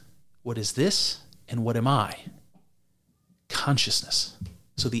questions. What is this and what am I? Consciousness.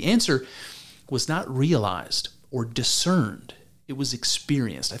 So the answer was not realized or discerned. It was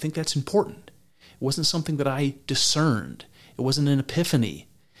experienced. I think that's important. It wasn't something that I discerned. It wasn't an epiphany.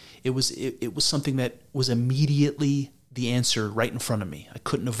 It was something that was immediately the answer right in front of me. I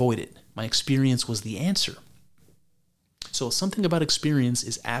couldn't avoid it. My experience was the answer. So something about experience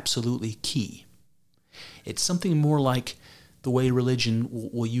is absolutely key. It's something more like the way religion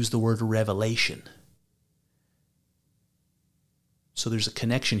will use the word revelation. So there's a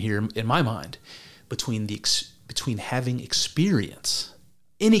connection here in my mind between having experience,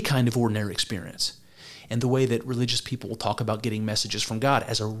 any kind of ordinary experience, and the way that religious people will talk about getting messages from God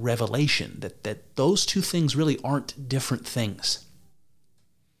as a revelation, that those two things really aren't different things.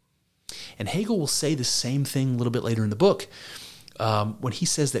 And Hegel will say the same thing a little bit later in the book when he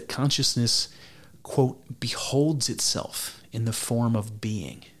says that consciousness, quote, beholds itself in the form of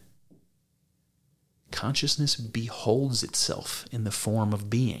being. Consciousness beholds itself in the form of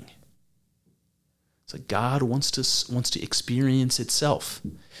being. So God wants to experience itself.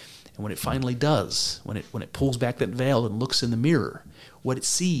 And when it finally does, when it pulls back that veil and looks in the mirror, what it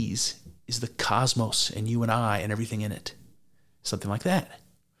sees is the cosmos and you and I and everything in it. Something like that.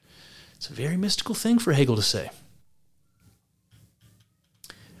 It's a very mystical thing for Hegel to say.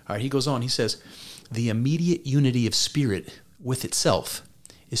 All right, he goes on. He says, the immediate unity of spirit with itself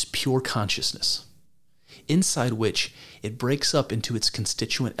is pure consciousness, inside which it breaks up into its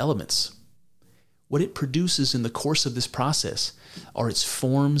constituent elements. What it produces in the course of this process are its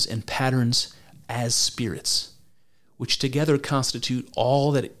forms and patterns as spirits, which together constitute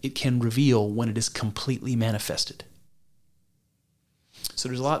all that it can reveal when it is completely manifested. So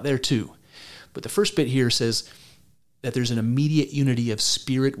there's a lot there too. But the first bit here says that there's an immediate unity of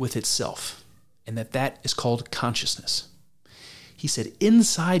spirit with itself, and that is called consciousness. He said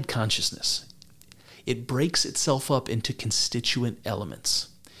inside consciousness, it breaks itself up into constituent elements,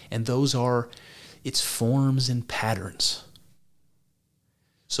 and those are its forms and patterns.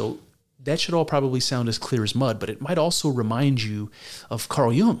 So that should all probably sound as clear as mud, but it might also remind you of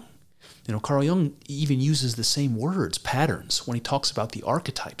Carl Jung. Carl Jung even uses the same words, patterns, when he talks about the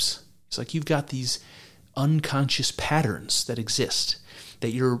archetypes. It's like you've got these unconscious patterns that exist,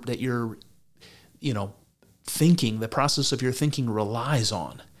 that you're thinking, the process of your thinking relies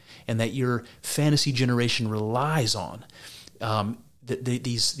on, and that your fantasy generation relies on.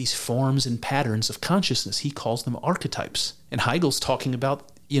 These forms and patterns of consciousness, he calls them archetypes. And Hegel's talking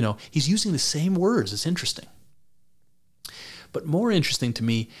about, he's using the same words. It's interesting. But more interesting to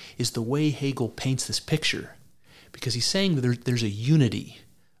me is the way Hegel paints this picture, because he's saying that there's a unity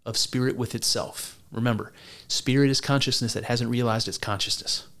of spirit with itself. Remember, spirit is consciousness that hasn't realized its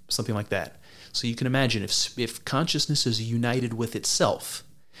consciousness, something like that. So you can imagine if consciousness is united with itself,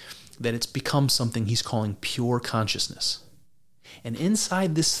 that it's become something he's calling pure consciousness. And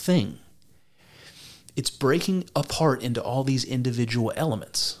inside this thing, it's breaking apart into all these individual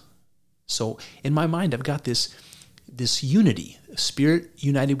elements. So in my mind, I've got this unity, spirit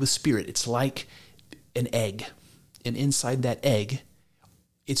united with spirit. It's like an egg. And inside that egg,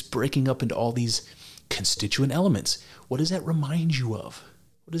 it's breaking up into all these constituent elements. What does that remind you of?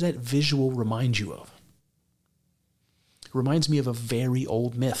 What does that visual remind you of? It reminds me of a very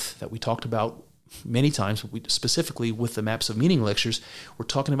old myth that we talked about many times, specifically with the Maps of Meaning lectures. We're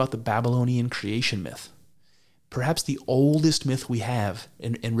talking about the Babylonian creation myth, perhaps the oldest myth we have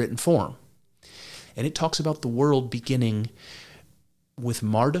in written form. And it talks about the world beginning with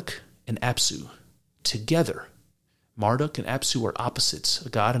Marduk and Apsu together. Marduk and Apsu are opposites, a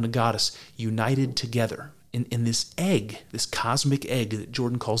god and a goddess, united together in this egg, this cosmic egg that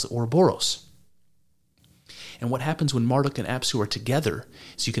Jordan calls the Ouroboros. And what happens when Marduk and Apsu are together,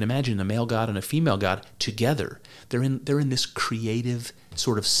 so you can imagine a male god and a female god together, they're in this creative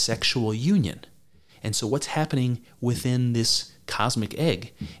sort of sexual union. And so what's happening within this cosmic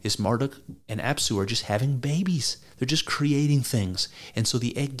egg is Marduk and Apsu are just having babies. They're just creating things. And so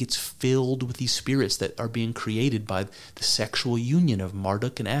the egg gets filled with these spirits that are being created by the sexual union of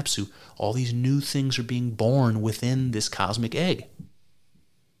Marduk and Apsu. All these new things are being born within this cosmic egg.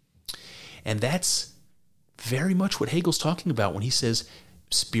 And that's very much what Hegel's talking about when he says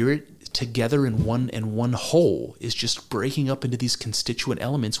spirit together in one whole is just breaking up into these constituent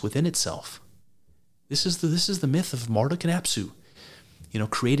elements within itself. This is the myth of Marduk and Apsu,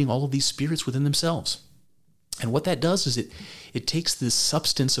 creating all of these spirits within themselves. And what that does is it takes the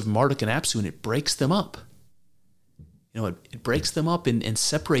substance of Marduk and Apsu and it breaks them up. It breaks them up and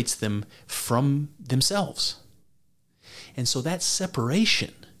separates them from themselves. And so that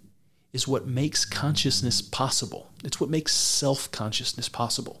separation is what makes consciousness possible. It's what makes self-consciousness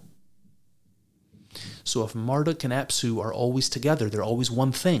possible. So if Marduk and Apsu are always together, they're always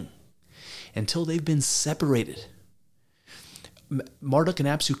one thing, until they've been separated. Marduk and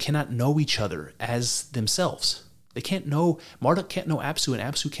Apsu cannot know each other as themselves. They can't know, Marduk can't know Apsu, and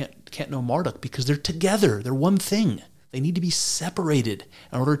Apsu can't know Marduk because they're together. They're one thing. They need to be separated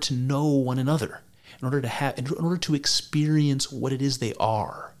in order to know one another, in order to experience what it is they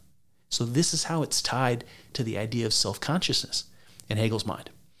are. So this is how it's tied to the idea of self-consciousness in Hegel's mind.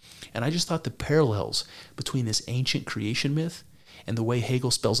 And I just thought the parallels between this ancient creation myth and the way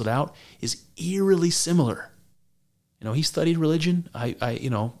Hegel spells it out is eerily similar. He studied religion.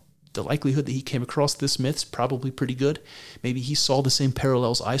 The likelihood that he came across this myth is probably pretty good. Maybe he saw the same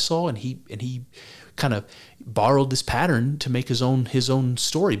parallels I saw, and he kind of borrowed this pattern to make his own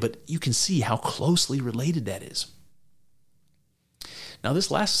story. But you can see how closely related that is. Now,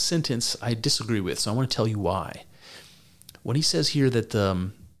 this last sentence I disagree with, so I want to tell you why. When he says here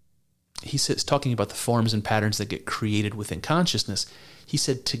that he's talking about the forms and patterns that get created within consciousness, he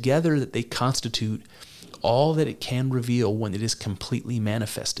said together that they constitute all that it can reveal when it is completely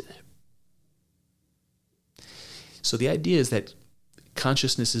manifested. So the idea is that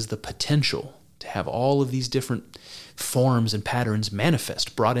consciousness is the potential to have all of these different forms and patterns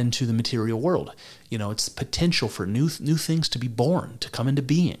manifest, brought into the material world. It's the potential for new things to be born, to come into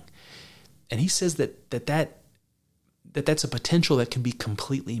being. And he says that's a potential that can be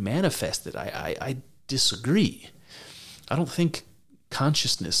completely manifested. I disagree. I don't think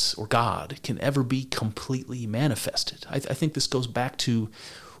consciousness or God can ever be completely manifested. I think this goes back to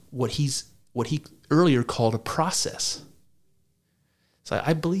what he earlier called a process. So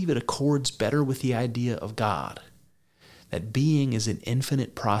I believe it accords better with the idea of God, that being is an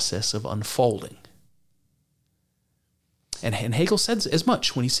infinite process of unfolding. And Hegel said as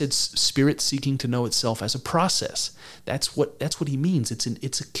much when he said spirit seeking to know itself as a process. That's what he means.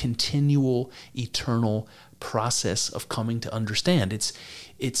 It's a continual, eternal process of coming to understand.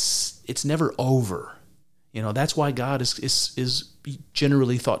 It's never over. That's why God is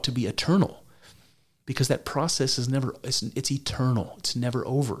generally thought to be eternal, because that process is it's eternal. It's never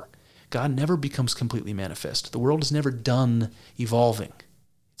over. God never becomes completely manifest. The world is never done evolving.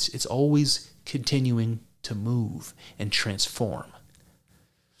 It's always continuing to move and transform.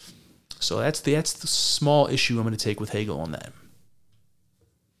 So that's the small issue I'm going to take with Hegel on that.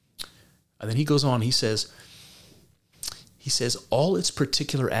 And then he goes on, he says all its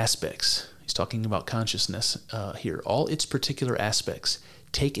particular aspects, he's talking about consciousness here, all its particular aspects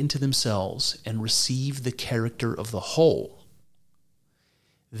take into themselves and receive the character of the whole.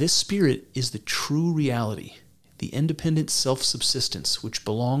 This spirit is the true reality, the independent self-subsistence which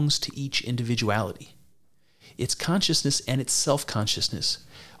belongs to each individuality. Its consciousness and its self-consciousness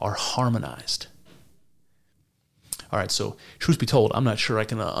are harmonized. All right, so truth be told, I'm not sure I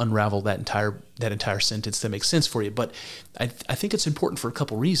can unravel that entire sentence that makes sense for you, but I think it's important for a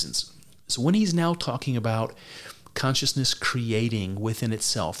couple reasons. So when he's now talking about consciousness creating within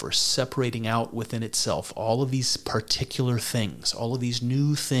itself or separating out within itself all of these particular things, all of these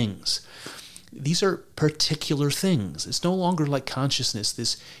new things, these are particular things. It's no longer like consciousness,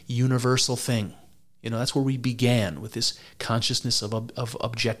 this universal thing. That's where we began, with this consciousness of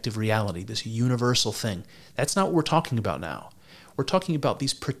objective reality, this universal thing. That's not what we're talking about now. We're talking about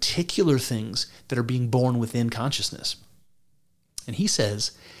these particular things that are being born within consciousness. And he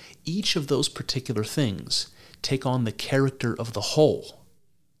says, each of those particular things take on the character of the whole.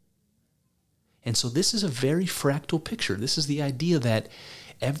 And so this is a very fractal picture. This is the idea that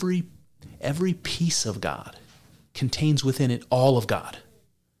every piece of God contains within it all of God.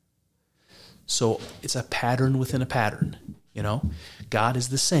 So it's a pattern within a pattern. God is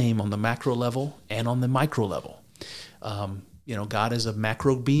the same on the macro level and on the micro level. God is a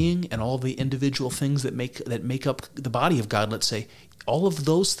macro being, and all the individual things that make up the body of God, let's say, all of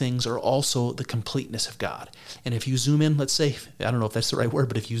those things are also the completeness of God. And if you zoom in, let's say, I don't know if that's the right word,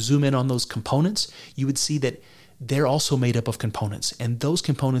 but if you zoom in on those components, you would see that they're also made up of components. And those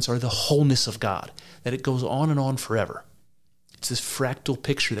components are the wholeness of God, that it goes on and on forever. It's this fractal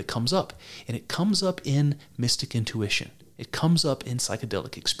picture that comes up, and it comes up in mystic intuition. It comes up in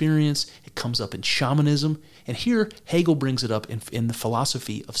psychedelic experience. It comes up in shamanism. And here, Hegel brings it up in the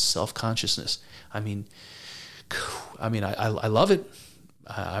philosophy of self-consciousness. I love it.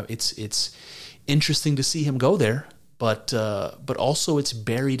 It's interesting to see him go there, but also it's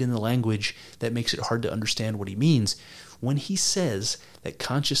buried in the language that makes it hard to understand what he means when he says that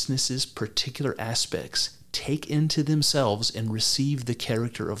consciousness's particular aspects take into themselves and receive the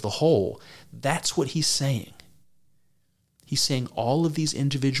character of the whole. That's what he's saying. He's saying all of these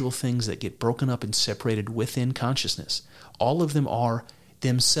individual things that get broken up and separated within consciousness, all of them are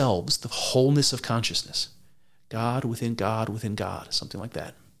themselves the wholeness of consciousness. God within God within God, something like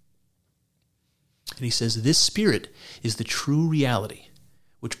that. And he says this spirit is the true reality,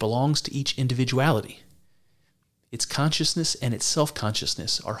 which belongs to each individuality. Its consciousness and its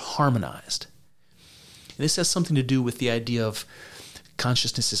self-consciousness are harmonized. And this has something to do with the idea of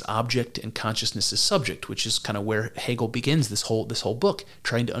consciousness as object and consciousness as subject, which is kind of where Hegel begins this whole book,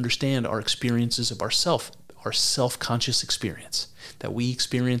 trying to understand our experiences of ourself, our self-conscious experience, that we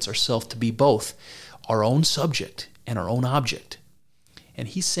experience ourself to be both our own subject and our own object. And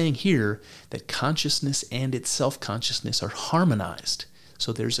he's saying here that consciousness and its self-consciousness are harmonized.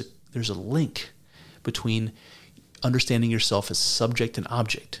 So there's a link between understanding yourself as subject and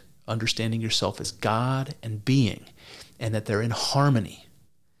object, understanding yourself as God and being, and that they're in harmony.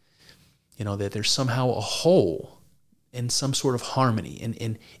 That there's somehow a whole in some sort of harmony.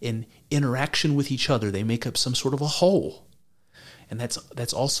 In interaction with each other, they make up some sort of a whole. And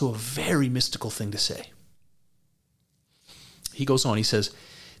that's also a very mystical thing to say. He goes on, he says,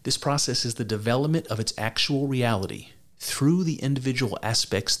 this process is the development of its actual reality through the individual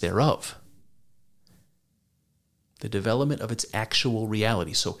aspects thereof. The development of its actual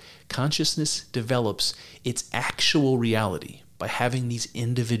reality. So consciousness develops its actual reality by having these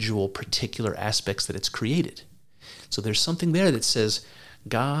individual particular aspects that it's created. So there's something there that says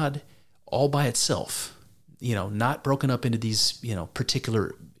God all by itself, not broken up into these,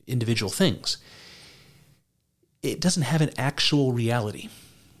 particular individual things. It doesn't have an actual reality.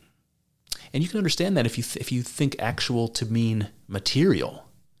 And you can understand that if you think actual to mean material,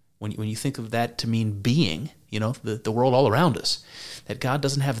 when you think of that to mean being, the world all around us, that God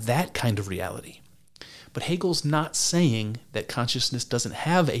doesn't have that kind of reality. But Hegel's not saying that consciousness doesn't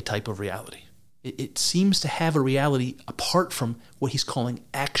have a type of reality. It seems to have a reality apart from what he's calling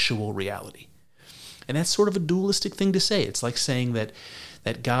actual reality. And that's sort of a dualistic thing to say. It's like saying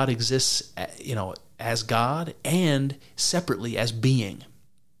that God exists, as God and separately as being.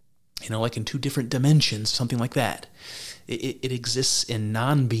 like in two different dimensions, something like that. It exists in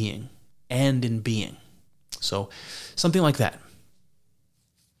non-being and in being. So something like that.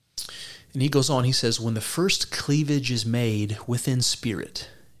 And he goes on, he says, when the first cleavage is made within spirit,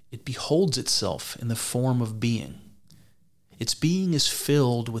 it beholds itself in the form of being. Its being is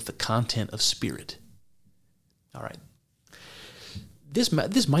filled with the content of spirit. All right.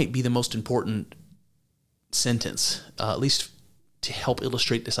 This might be the most important sentence, at least to help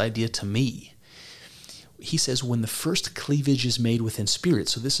illustrate this idea to me. He says, when the first cleavage is made within spirit,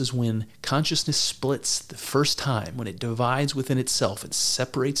 so this is when consciousness splits the first time, when it divides within itself, it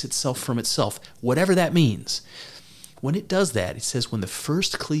separates itself from itself, whatever that means. When it does that, it says, when the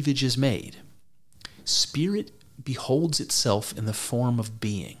first cleavage is made, spirit beholds itself in the form of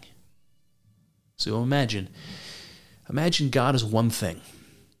being. So imagine God as one thing.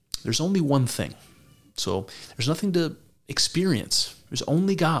 There's only one thing. So there's nothing to experience. There's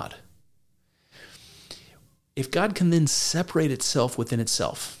only God. If God can then separate itself within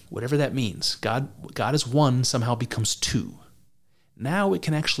itself, whatever that means, God as one somehow becomes two. Now it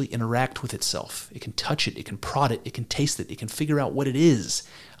can actually interact with itself. It can touch it, it can prod it, it can taste it, it can figure out what it is.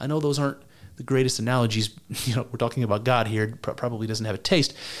 I know those aren't the greatest analogies. We're talking about God here. It probably doesn't have a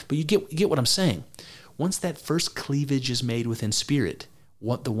taste, but you get what I'm saying. Once that first cleavage is made within spirit,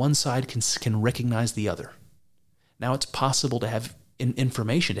 what the one side can recognize the other. Now it's possible to have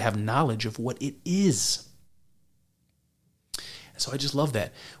information, to have knowledge of what it is. So I just love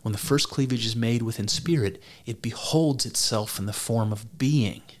that. When the first cleavage is made within spirit, it beholds itself in the form of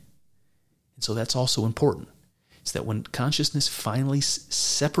being. And so that's also important. It's that when consciousness finally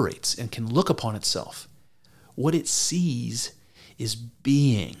separates and can look upon itself, what it sees is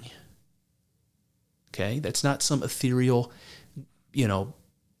being. Okay? That's not some ethereal,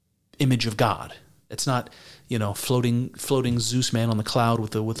 image of God. It's not, floating Zeus man on the cloud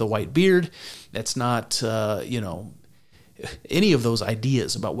with a white beard. That's not, any of those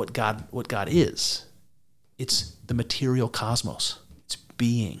ideas about what God is. It's the material cosmos. It's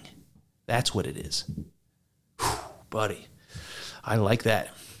being. That's what it is. Whew, buddy, I like that.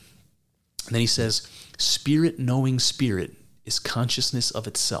 And then he says, spirit knowing spirit is consciousness of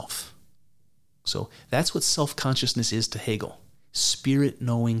itself. So that's what self-consciousness is to Hegel. Spirit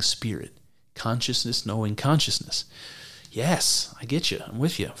knowing spirit. Consciousness knowing consciousness. Yes, I get you. I'm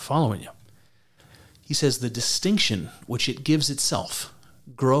with you. I'm following you. He says the distinction which it gives itself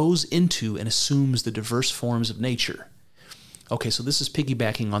grows into and assumes the diverse forms of nature. Okay, so this is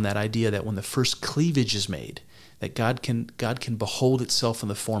piggybacking on that idea that when the first cleavage is made, that God can behold itself in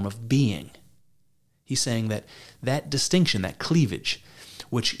the form of being. He's saying that distinction, that cleavage,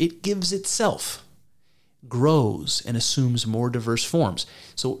 which it gives itself, grows and assumes more diverse forms.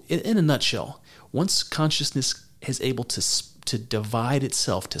 So in a nutshell, once consciousness is able to divide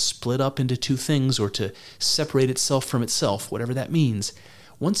itself, to split up into two things, or to separate itself from itself, whatever that means,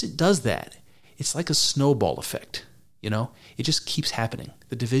 once it does that, it's like a snowball effect. It just keeps happening.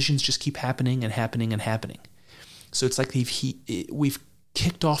 The divisions just keep happening and happening and happening. So it's like we've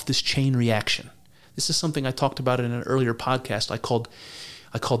kicked off this chain reaction. This is something I talked about in an earlier podcast I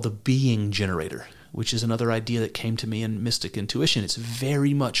called the being generator, which is another idea that came to me in Mystic Intuition. It's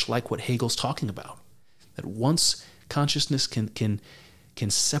very much like what Hegel's talking about. That once consciousness can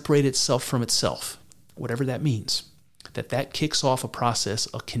separate itself from itself, whatever that means, that kicks off a process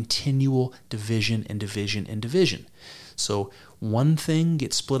of continual division and division and division. So one thing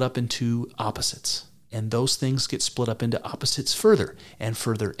gets split up into opposites, and those things get split up into opposites further and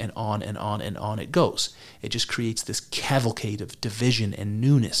further, and on and on and on it goes. It just creates this cavalcade of division and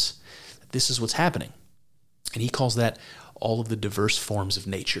newness. This is what's happening. And he calls that all of the diverse forms of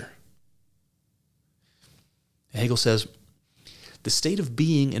nature. Hegel says, the state of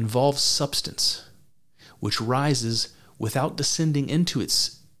being involves substance, which rises without descending into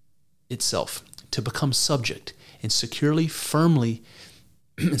itself to become subject and secure firmly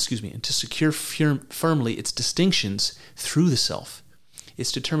its distinctions through the self.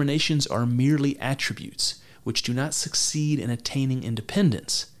 Its determinations are merely attributes which do not succeed in attaining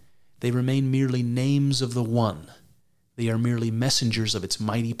independence. They remain merely names of the one. They are merely messengers of its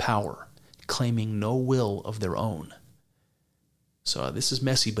mighty power, claiming no will of their own. So this is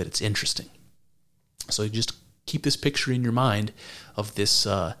messy, but it's interesting. So you just keep this picture in your mind of this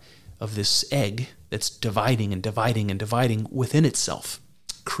egg that's dividing and dividing and dividing within itself,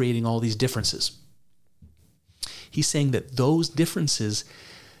 creating all these differences. He's saying that those differences,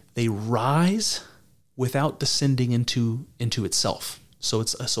 they rise without descending into itself.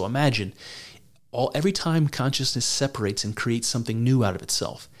 So imagine every time consciousness separates and creates something new out of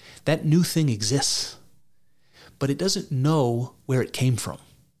itself, that new thing exists, but it doesn't know where it came from.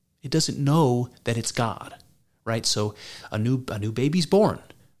 It doesn't know that it's God, right? So a new baby's born,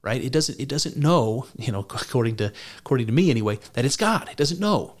 right? It doesn't know, according to me anyway, that it's God. It doesn't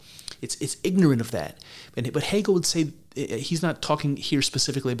know. It's ignorant of that. But Hegel would say, he's not talking here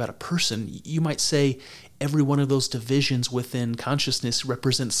specifically about a person. You might say every one of those divisions within consciousness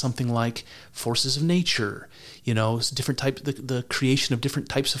represents something like forces of nature, different the creation of different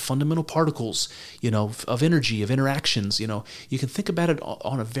types of fundamental particles, of energy, of interactions. You can think about it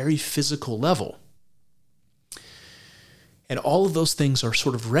on a very physical level. And all of those things are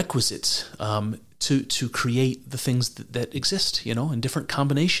sort of requisites to create the things that exist, in different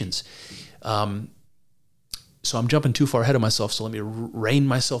combinations. So I'm jumping too far ahead of myself, so let me rein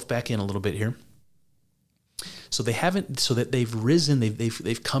myself back in a little bit here. So they've risen,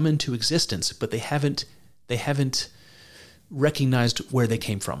 they've come into existence, but they haven't recognized where they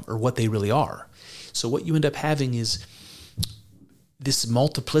came from or what they really are. So what you end up having is this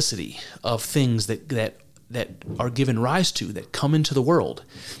multiplicity of things that are given rise to, that come into the world,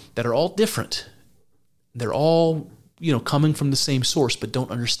 that are all different. They're all, coming from the same source, but don't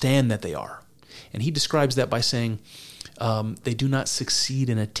understand that they are. And he describes that by saying, they do not succeed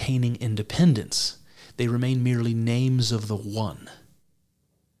in attaining independence. They remain merely names of the one.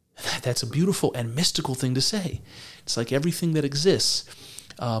 That's a beautiful and mystical thing to say. It's like everything that exists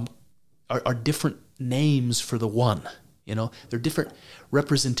are different names for the one. They're different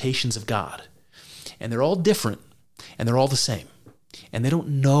representations of God. And they're all different, and they're all the same. And they don't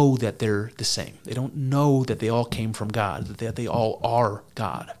know that they're the same. They don't know that they all came from God, that they all are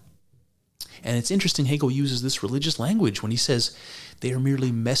God. And it's interesting, Hegel uses this religious language when he says they are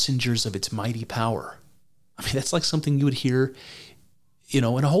merely messengers of its mighty power. I mean, that's like something you would hear, in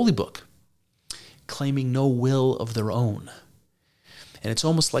a holy book, claiming no will of their own. And it's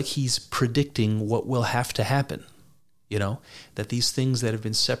almost like he's predicting what will have to happen, that these things that have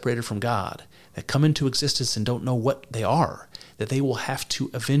been separated from God, that come into existence and don't know what they are, that they will have to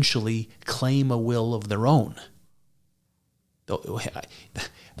eventually claim a will of their own.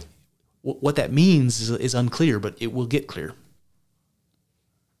 What that means is unclear, but it will get clear.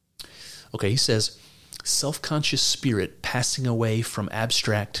 Okay, he says, self-conscious spirit passing away from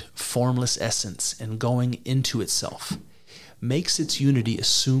abstract, formless essence and going into itself makes its unity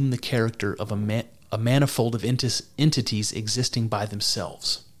assume the character of a manifold of entities existing by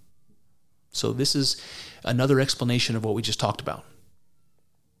themselves. So this is another explanation of what we just talked about.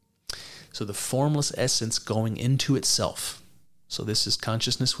 So the formless essence going into itself. So this is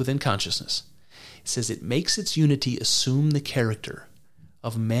consciousness within consciousness. It says it makes its unity assume the character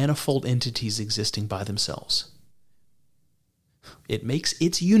of manifold entities existing by themselves. It makes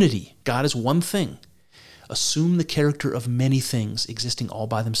its unity, God is one thing, assume the character of many things existing all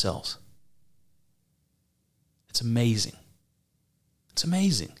by themselves. It's amazing. It's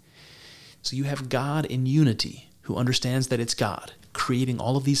amazing. So you have God in unity who understands that it's God, creating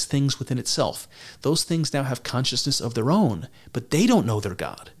all of these things within itself. Those things now have consciousness of their own, but they don't know they're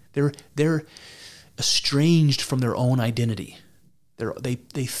God. They're estranged from their own identity. They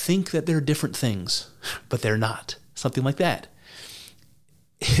think that they're different things, but they're not. Something like that.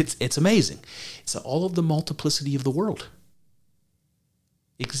 It's amazing. It's all of the multiplicity of the world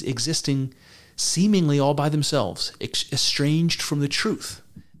existing seemingly all by themselves, estranged from the truth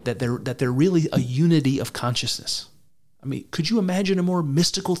that they're really a unity of consciousness. I mean, could you imagine a more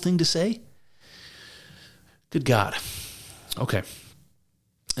mystical thing to say? Good God. Okay.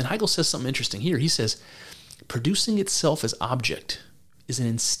 And Hegel says something interesting here. He says, producing itself as object is an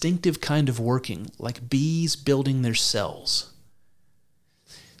instinctive kind of working, like bees building their cells.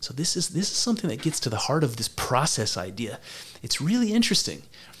 So this is something that gets to the heart of this process idea. It's really interesting.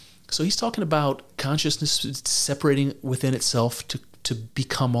 So he's talking about consciousness separating within itself to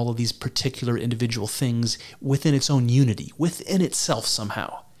become all of these particular individual things within its own unity, within itself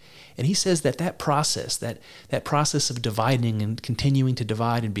somehow. And he says that process, that process of dividing and continuing to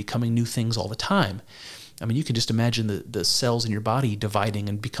divide and becoming new things all the time. I mean, you can just imagine the cells in your body dividing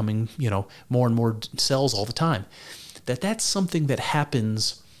and becoming, more and more cells all the time. That's something that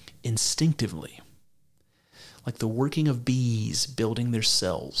happens instinctively. Like the working of bees building their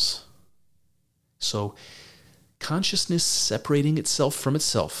cells. So consciousness separating itself from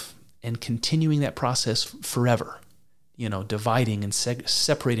itself and continuing that process forever, dividing and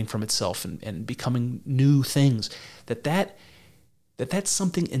separating from itself and becoming new things, that's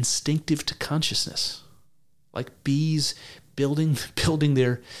something instinctive to consciousness. Like bees building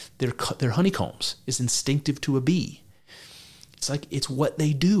their honeycombs is instinctive to a bee. It's like it's what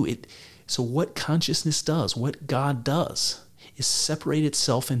they do. So what consciousness does, what God does, is separate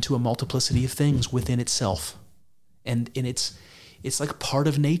itself into a multiplicity of things within itself. And it's it's like part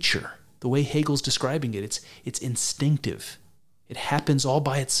of nature. The way Hegel's describing it, it's instinctive. It happens all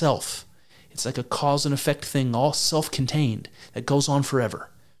by itself. It's like a cause and effect thing, all self-contained, that goes on forever.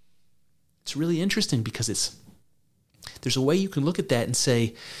 It's really interesting because there's a way you can look at that and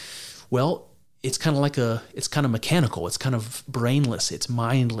say, well, it's kind of mechanical, it's kind of brainless, it's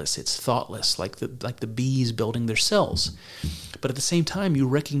mindless, it's thoughtless, like the bees building their cells. But at the same time, you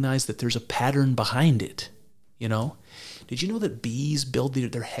recognize that there's a pattern behind it, you know? Did you know that bees build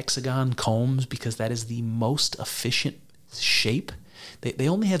their hexagon combs because that is the most efficient shape? They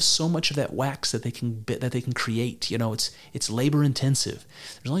only have so much of that wax that they can create. You know, it's labor intensive.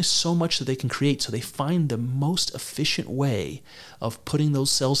 There's only so much that they can create, so they find the most efficient way of putting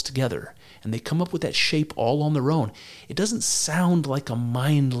those cells together, and they come up with that shape all on their own. It doesn't sound like a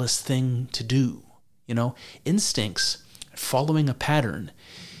mindless thing to do. You know, instincts, following a pattern.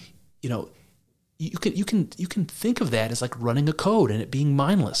 You know, you can think of that as like running a code and it being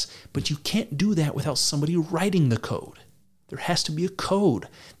mindless, but you can't do that without somebody writing the code. There has to be a code.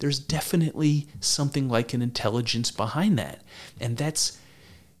 There's definitely something like an intelligence behind that. And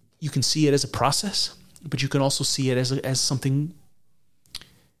you can see it as a process, but you can also see it as something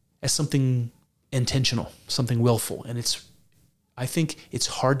intentional, something willful. And I think it's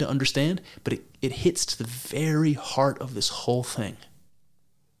hard to understand, but it hits to the very heart of this whole thing.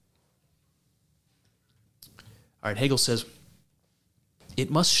 All right, Hegel says, it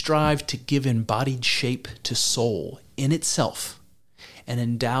must strive to give embodied shape to soul in itself and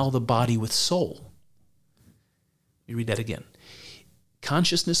endow the body with soul. Let me read that again.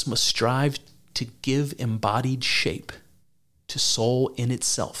 Consciousness must strive to give embodied shape to soul in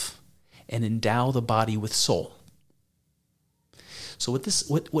itself and endow the body with soul. So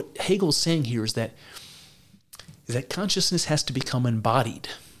what Hegel's saying here is that consciousness has to become embodied,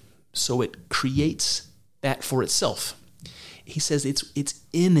 so it creates that for itself. He says it's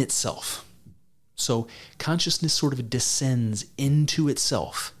in itself. So consciousness sort of descends into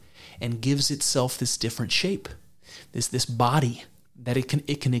itself and gives itself this different shape, this body that it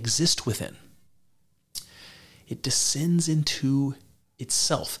can exist within. It descends into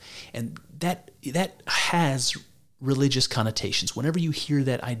itself, and that has religious connotations. Whenever you hear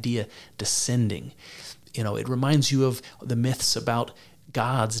that idea, descending, you know, it reminds you of the myths about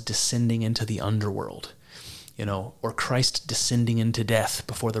gods descending into the underworld, you know, or Christ descending into death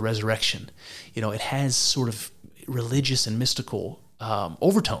before the resurrection. You know, it has sort of religious and mystical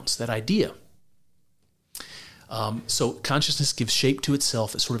overtones, that idea. So consciousness gives shape to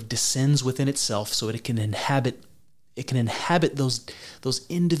itself. It sort of descends within itself so that it can inhabit those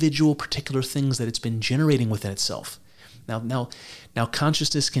individual particular things that it's been generating within itself. Now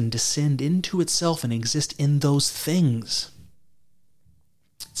consciousness can descend into itself and exist in those things.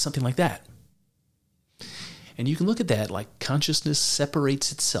 Something like that. And you can look at that like consciousness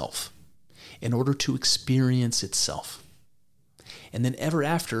separates itself in order to experience itself. And then ever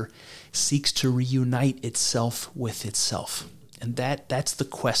after seeks to reunite itself with itself. And that's the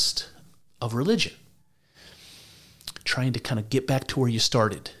quest of religion. Trying to kind of get back to where you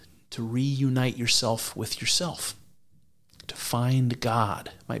started, to reunite yourself with yourself, to find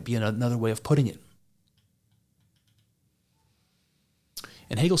God, might be another way of putting it.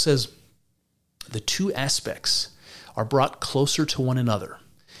 And Hegel says the two aspects are brought closer to one another.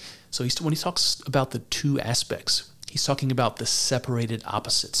 So when he talks about the two aspects, he's talking about the separated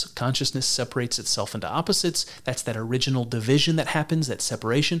opposites. Consciousness separates itself into opposites. That's that original division that happens, that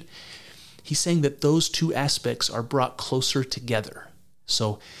separation. He's saying that those two aspects are brought closer together.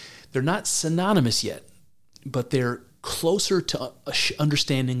 So they're not synonymous yet, but they're closer to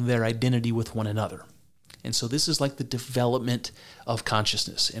understanding their identity with one another. And so this is like the development of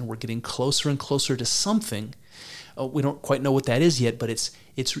consciousness, and we're getting closer and closer to something. We don't quite know what that is yet, but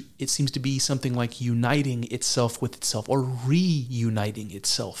it seems to be something like uniting itself with itself, or reuniting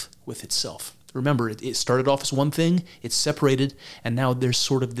itself with itself. Remember, it started off as one thing, it's separated, and now there's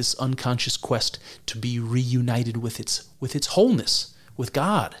sort of this unconscious quest to be reunited with its wholeness, with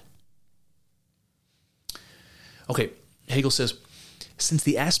God. Okay, Hegel says, since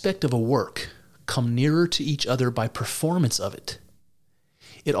the aspect of a work come nearer to each other by performance of it,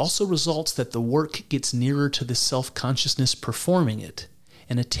 it also results that the work gets nearer to the self-consciousness performing it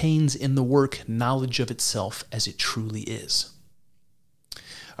and attains in the work knowledge of itself as it truly is.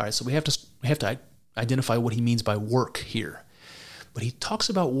 All right, so we have to identify what he means by work here. But he talks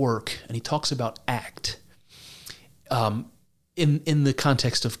about work and he talks about act in the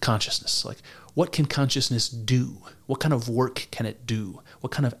context of consciousness. Like, what can consciousness do? What kind of work can it do?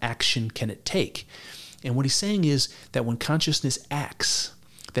 What kind of action can it take? And what he's saying is that when consciousness acts,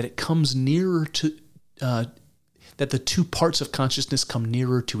 that it comes nearer to that the two parts of consciousness come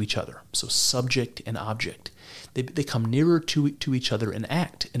nearer to each other. So subject and object. They come nearer to each other in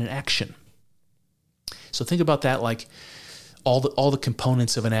an action. So think about that like all the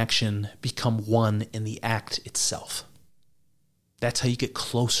components of an action become one in the act itself. That's how you get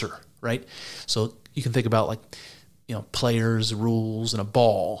closer, right? So you can think about like, players, rules, and a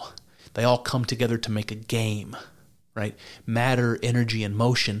ball. They all come together to make a game, right? Matter, energy, and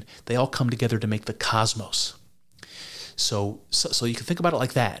motion, they all come together to make the cosmos. So you can think about it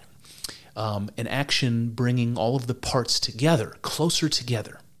like that. An action bringing all of the parts together, closer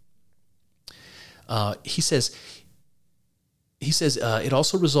together. He says it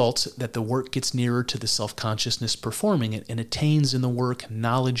also results that the work gets nearer to the self-consciousness performing it and attains in the work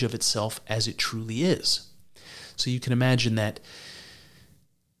knowledge of itself as it truly is. So you can imagine that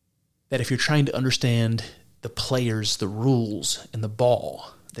if you're trying to understand the players, the rules, and the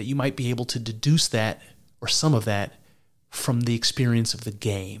ball, that you might be able to deduce that or some of that from the experience of the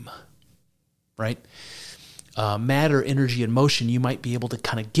game, right? Matter, energy, and motion you might be able to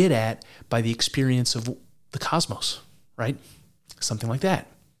kind of get at by the experience of the cosmos, right? Something like that.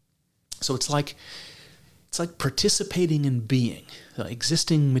 So it's like participating in being,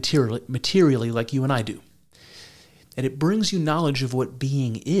 existing materially like you and I do. And it brings you knowledge of what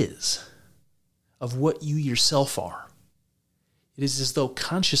being is, of what you yourself are. It is as though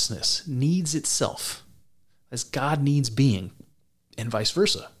consciousness needs itself, as God needs being, and vice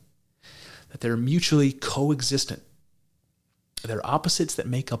versa. That they're mutually coexistent. They're opposites that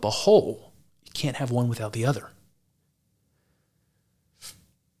make up a whole. You can't have one without the other.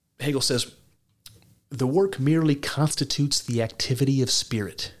 Hegel says, the work merely constitutes the activity of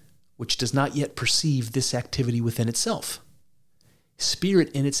spirit, which does not yet perceive this activity within itself.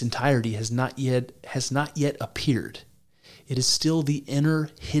 Spirit in its entirety has not yet appeared. It is still the inner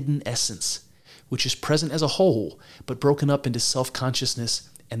hidden essence, which is present as a whole, but broken up into self-consciousness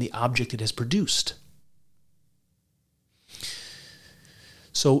and the object it has produced.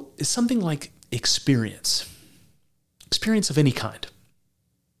 So it's something like experience of any kind.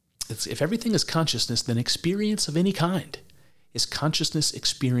 If everything is consciousness, then experience of any kind is consciousness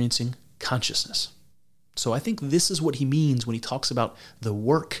experiencing consciousness. So I think this is what he means when he talks about the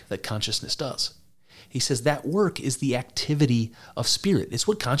work that consciousness does. He says that work is the activity of spirit. It's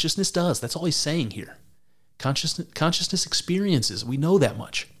what consciousness does. That's all he's saying here. Consciousness experiences. We know that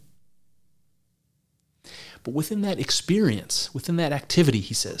much. But within that experience, within that activity,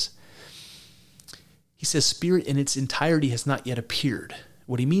 he says spirit in its entirety has not yet appeared.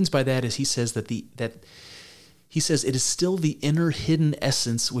 What he means by that is he says he says it is still the inner hidden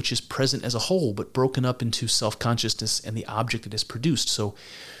essence which is present as a whole, but broken up into self-consciousness and the object it has produced. So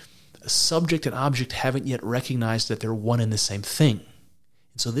subject and object haven't yet recognized that they're one and the same thing.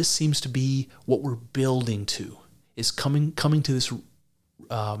 And so this seems to be what we're building to, is coming to this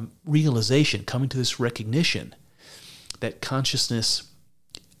realization, coming to this recognition that consciousness,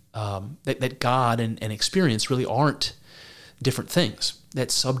 that God and experience really aren't different things. That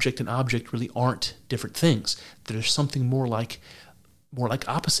subject and object really aren't different things. There's something more like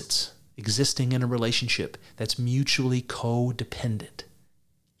opposites existing in a relationship that's mutually codependent.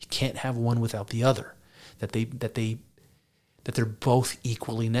 You can't have one without the other. That they're both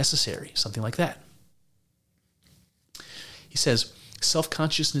equally necessary. Something like that. He says,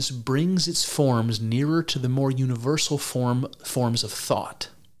 self-consciousness brings its forms nearer to the more universal forms of thought.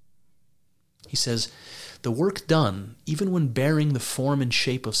 He says, the work done, even when bearing the form and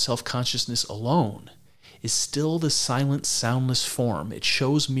shape of self-consciousness alone, is still the silent, soundless form. It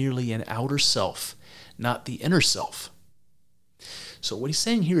shows merely an outer self, not the inner self. So what he's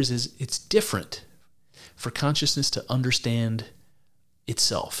saying here is it's different for consciousness to understand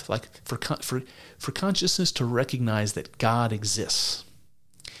itself, like for consciousness to recognize that God exists.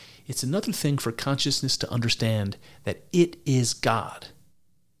 It's another thing for consciousness to understand that it is God.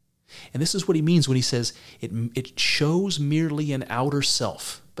 And this is what he means when he says it shows merely an outer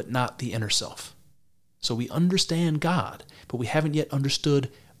self, but not the inner self. So we understand God, but we haven't yet understood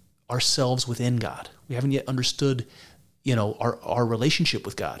ourselves within God. We haven't yet understood, our relationship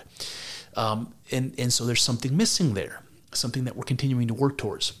with God. And so there's something missing there, something that we're continuing to work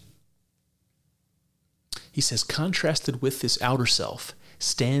towards. He says, contrasted with this outer self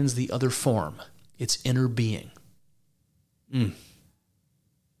stands the other form, its inner being.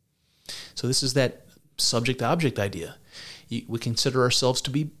 So this is that subject-object idea. We consider ourselves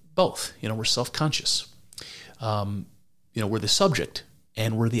to be both. We're self-conscious. We're the subject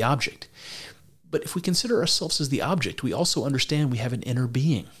and we're the object. But if we consider ourselves as the object, we also understand we have an inner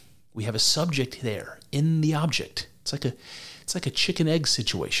being. We have a subject there in the object. It's like a chicken-egg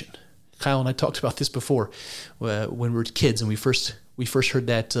situation. Kyle and I talked about this before when we were kids and we first heard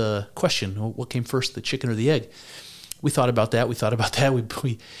that question, what came first, the chicken or the egg? We thought about that. We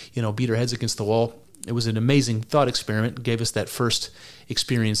beat our heads against the wall. It was an amazing thought experiment. It gave us that first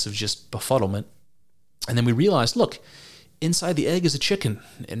experience of just befuddlement. And then we realized, look, inside the egg is a chicken,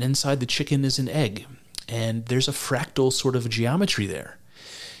 and inside the chicken is an egg. And there's a fractal sort of geometry there.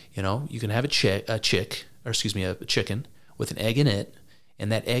 You can have a chicken with an egg in it,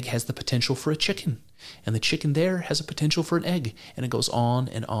 and that egg has the potential for a chicken. And the chicken there has a potential for an egg. And it goes on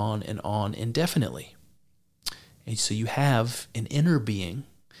and on and on indefinitely. And so you have an inner being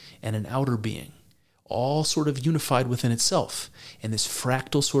and an outer being, all sort of unified within itself in this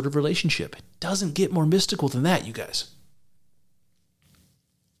fractal sort of relationship. It doesn't get more mystical than that, you guys.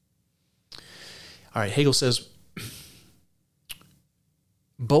 All right, Hegel says,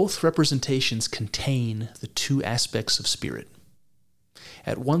 both representations contain the two aspects of spirit,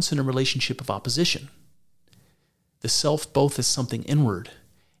 at once in a relationship of opposition. The self both as something inward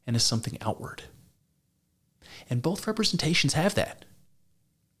and as something outward. And both representations have that,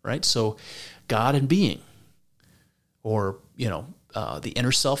 right? So God and being, or, the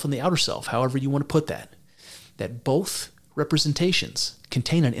inner self and the outer self, however you want to put that both representations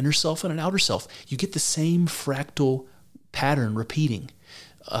contain an inner self and an outer self. You get the same fractal pattern repeating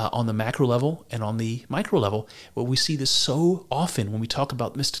on the macro level and on the micro level. Well, we see this so often when we talk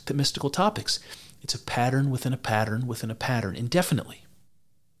about mystical topics. It's a pattern within a pattern within a pattern indefinitely.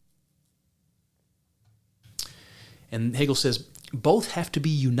 And Hegel says both have to be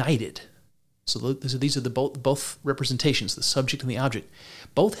united. So these are the both representations, the subject and the object.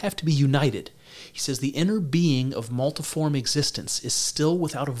 Both have to be united. He says the inner being of multiform existence is still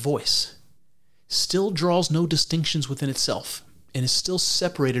without a voice, still draws no distinctions within itself, and is still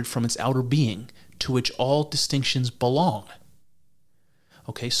separated from its outer being, to which all distinctions belong.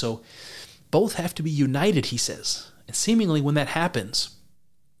 Okay, so both have to be united, he says. And seemingly when that happens,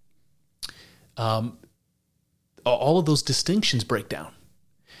 all of those distinctions break down.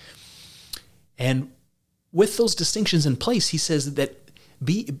 And with those distinctions in place, he says that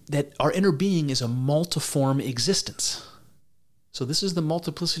our inner being is a multiform existence. So this is the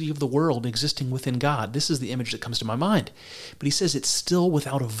multiplicity of the world existing within God. This is the image that comes to my mind. But he says it's still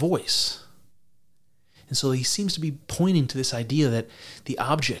without a voice. And so he seems to be pointing to this idea that the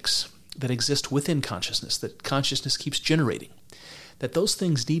objects that exist within consciousness, that consciousness keeps generating, that those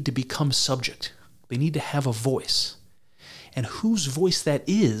things need to become subject. They need to have a voice. And whose voice that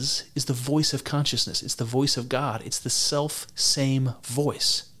is the voice of consciousness. It's the voice of God. It's the self-same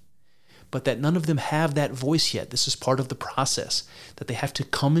voice. But that none of them have that voice yet. This is part of the process, that they have to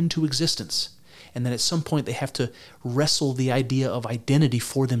come into existence. And then at some point they have to wrestle the idea of identity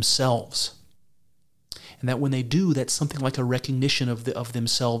for themselves. And that when they do, that's something like a recognition of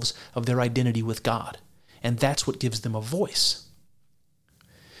themselves, of their identity with God. And that's what gives them a voice.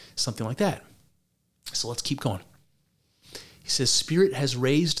 Something like that. So let's keep going. He says, spirit has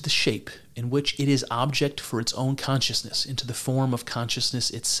raised the shape in which it is object for its own consciousness into the form of consciousness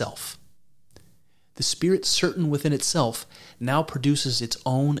itself. The spirit certain within itself now produces its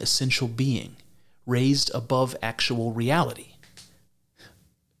own essential being, raised above actual reality.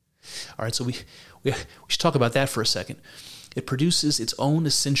 All right, so we should talk about that for a second. It produces its own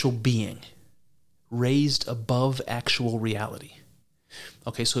essential being, raised above actual reality.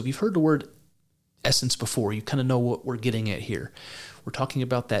 Okay, so if you've heard the word essence before, you kind of know what we're getting at here. We're talking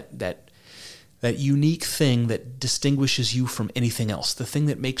about that unique thing that distinguishes you from anything else, the thing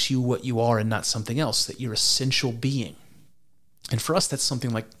that makes you what you are and not something else, that your essential being. And for us, that's something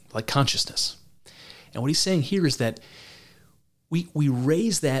like consciousness. And what he's saying here is that we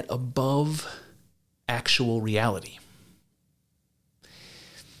raise that above actual reality.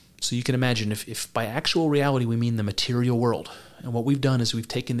 So you can imagine if by actual reality we mean the material world, and what we've done is we've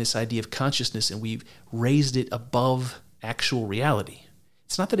taken this idea of consciousness and we've raised it above actual reality.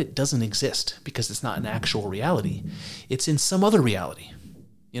 It's not that it doesn't exist because it's not an actual reality. It's in some other reality,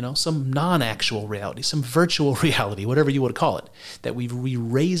 some non-actual reality, some virtual reality, whatever you want to call it, that we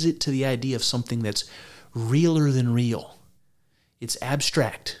raise it to the idea of something that's realer than real. It's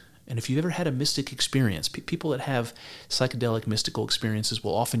abstract. And if you've ever had a mystic experience, people that have psychedelic mystical experiences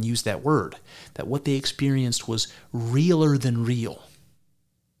will often use that word, that what they experienced was realer than real.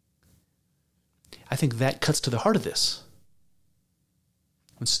 I think that cuts to the heart of this.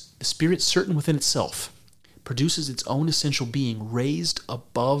 When the spirit certain within itself produces its own essential being raised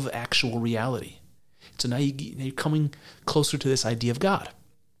above actual reality. So now you're coming closer to this idea of God.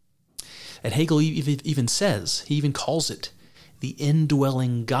 And Hegel even says, he even calls it the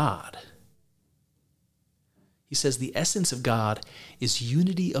indwelling God. He says the essence of God is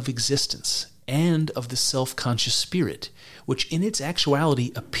unity of existence and of the self-conscious spirit, which in its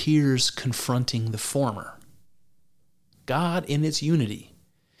actuality appears confronting the former. God in its unity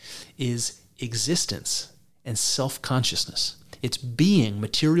is existence and self-consciousness. It's being,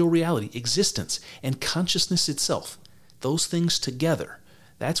 material reality, existence, and consciousness itself. Those things together.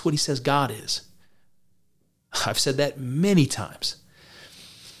 That's what he says God is. I've said that many times.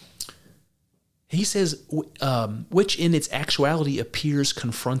 He says, which in its actuality appears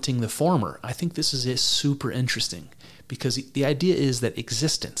confronting the former. I think this is super interesting because the idea is that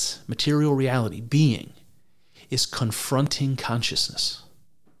existence, material reality, being, is confronting consciousness.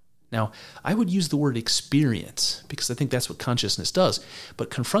 Now, I would use the word experience because I think that's what consciousness does. But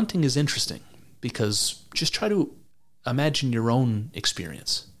confronting is interesting because just try to imagine your own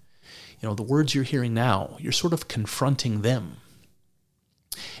experience. You know, the words you're hearing now, you're sort of confronting them.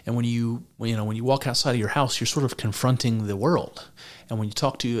 And when you walk outside of your house, you're sort of confronting the world. And when you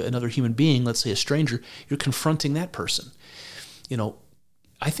talk to another human being, let's say a stranger, you're confronting that person. You know,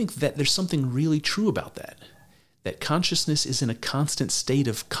 I think that there's something really true about that. That consciousness is in a constant state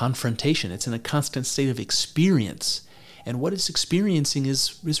of confrontation. It's in a constant state of experience. And what it's experiencing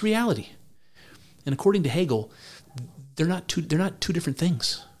is reality. And according to Hegel, they're not two different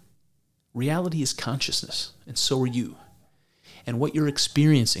things. Reality is consciousness, and so are you. And what you're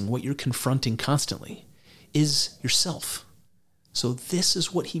experiencing, what you're confronting constantly, is yourself. So this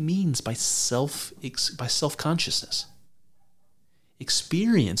is what he means by self-consciousness.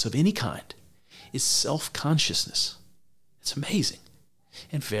 Experience of any kind is self-consciousness. It's amazing.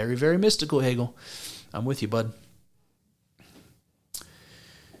 And very, very mystical, Hegel. I'm with you, bud.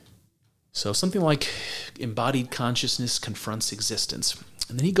 So something like embodied consciousness confronts existence.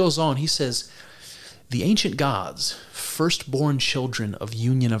 And then he goes on, he says, the ancient gods, firstborn children of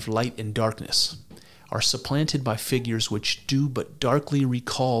union of light and darkness, are supplanted by figures which do but darkly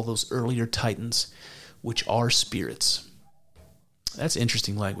recall those earlier titans, which are spirits. That's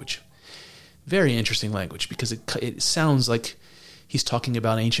interesting language. Very interesting language, because it sounds like he's talking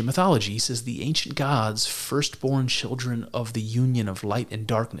about ancient mythology. He says the ancient gods, firstborn children of the union of light and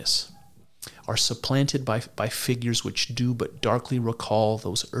darkness, are supplanted by figures which do but darkly recall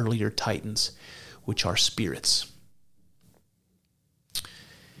those earlier titans, which are spirits.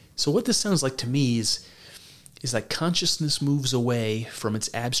 So what this sounds like to me is that consciousness moves away from its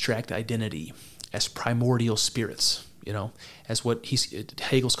abstract identity as primordial spirits, as what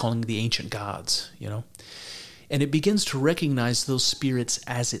Hegel's calling the ancient gods, and it begins to recognize those spirits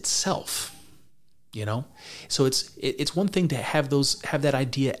as itself, So it's one thing to have that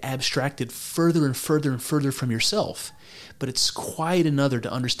idea abstracted further and further and further from yourself, but it's quite another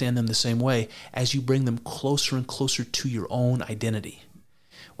to understand them the same way as you bring them closer and closer to your own identity.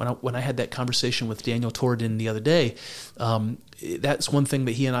 When I had that conversation with Daniel Torden the other day, that's one thing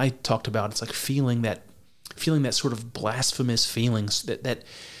that he and I talked about. It's like feeling that sort of blasphemous feelings that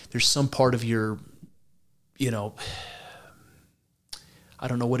there's some part of your, I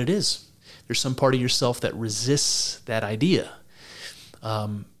don't know what it is. There's some part of yourself that resists that idea.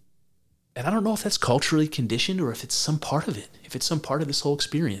 And I don't know if that's culturally conditioned or if it's some part of it, if it's some part of this whole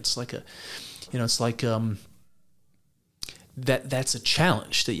experience. That's a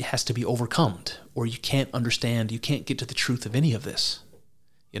challenge that has to be overcome, or you can't understand, you can't get to the truth of any of this.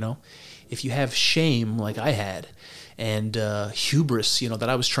 If you have shame like I had, and hubris, that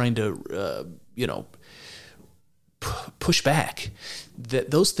I was trying to, push back,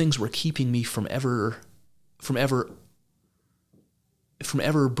 that those things were keeping me from ever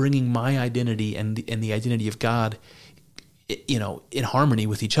bringing my identity and the identity of God, in harmony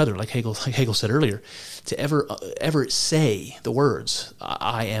with each other, like Hegel said earlier, to ever say the words,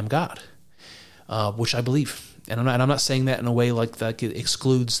 I am God, which I believe. And I'm not saying that in a way like that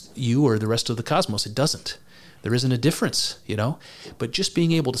excludes you or the rest of the cosmos. It doesn't. There isn't a difference, But just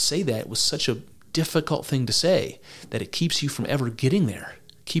being able to say that was such a difficult thing to say that it keeps you from ever getting there,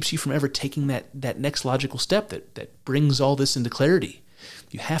 keeps you from ever taking that next logical step that brings all this into clarity.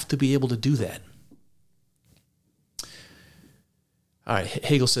 You have to be able to do that. All right,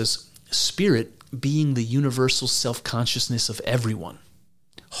 Hegel says, spirit, being the universal self-consciousness of everyone,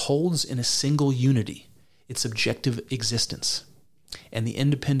 holds in a single unity its objective existence and the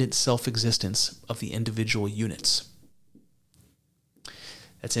independent self-existence of the individual units.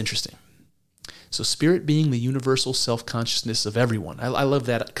 That's interesting. So spirit being the universal self-consciousness of everyone. I love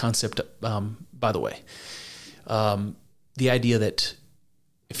that concept, by the way. The idea that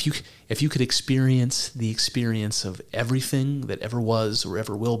if you could experience the experience of everything that ever was or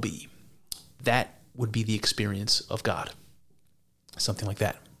ever will be, that would be the experience of God. Something like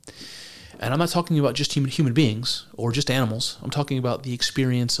that. And I'm not talking about just human beings or just animals. I'm talking about the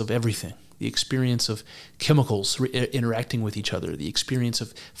experience of everything, the experience of chemicals interacting with each other, the experience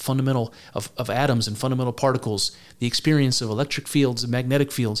of of atoms and fundamental particles, the experience of electric fields and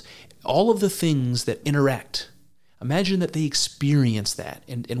magnetic fields, all of the things that interact. Imagine that they experience that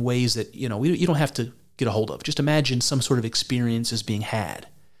in ways that, you don't have to get a hold of. Just imagine some sort of experience is being had.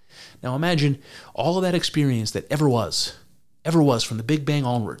 Now imagine all of that experience that ever was from the Big Bang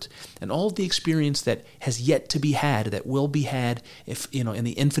onwards, and all of the experience that has yet to be had, that will be had in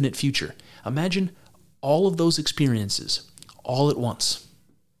the infinite future. Imagine all of those experiences all at once.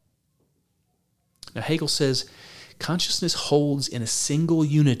 Now Hegel says consciousness holds in a single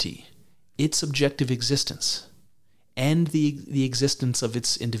unity its objective existence and the existence of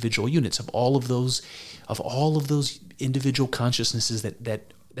its individual units, of all of those individual consciousnesses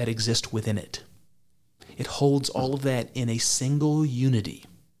that exist within it. It holds all of that in a single unity.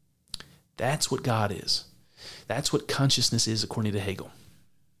 That's what God is. That's what consciousness is, according to Hegel.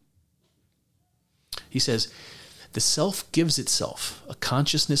 He says, the self gives itself a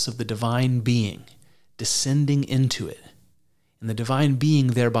consciousness of the divine being descending into it, and the divine being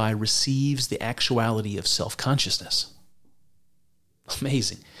thereby receives the actuality of self-consciousness.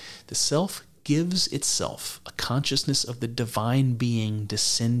 Amazing. The self gives itself a consciousness of the divine being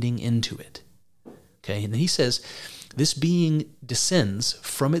descending into it. Okay, and then he says, this being descends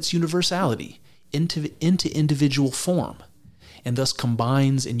from its universality into individual form, and thus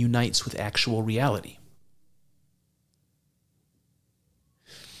combines and unites with actual reality.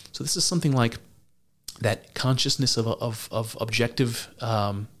 So this is something like that consciousness of objective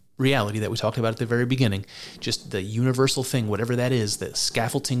reality that we talked about at the very beginning, just the universal thing, whatever that is, the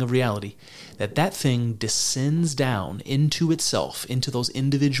scaffolding of reality, that thing descends down into itself, into those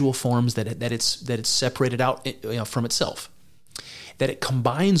individual forms that it's separated out from itself, that it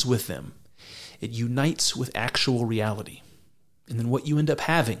combines with them, it unites with actual reality. And then what you end up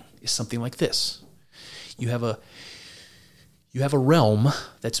having is something like this. You have a realm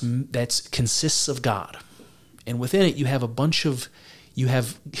that consists of God, and within it you have a bunch of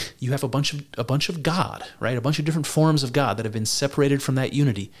God, right? A bunch of different forms of God that have been separated from that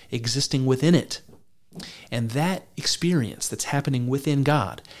unity, existing within it. And that experience that's happening within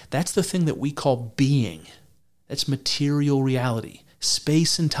God, that's the thing that we call being. That's material reality,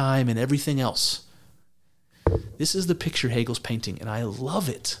 space and time and everything else. This is the picture Hegel's painting, and I love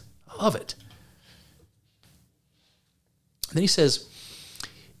it. I love it. And then he says,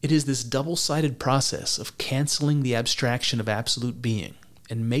 it is this double-sided process of canceling the abstraction of absolute being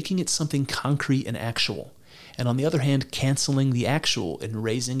and making it something concrete and actual, and on the other hand, canceling the actual and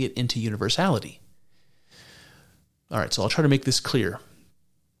raising it into universality. All right, so I'll try to make this clear.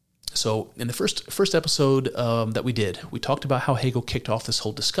 So in the first episode that we did, we talked about how Hegel kicked off this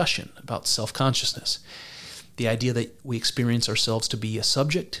whole discussion about self-consciousness, the idea that we experience ourselves to be a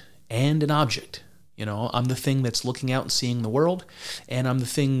subject and an object. I'm the thing that's looking out and seeing the world, and I'm the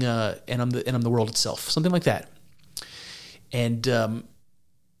thing, and I'm the world itself, something like that. And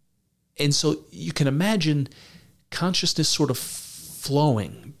so you can imagine consciousness sort of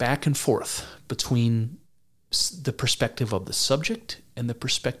flowing back and forth between the perspective of the subject and the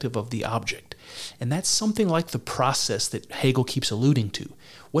perspective of the object. And that's something like the process that Hegel keeps alluding to.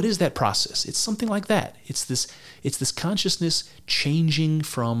 What is that process? It's something like that. It's this consciousness changing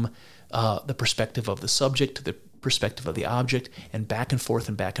from the perspective of the subject to the perspective of the object, and back and forth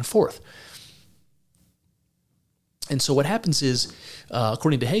and back and forth. And so what happens is,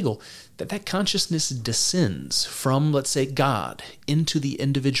 according to Hegel, that consciousness descends from, let's say, God into the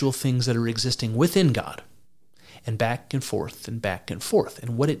individual things that are existing within God, and back and forth and back and forth.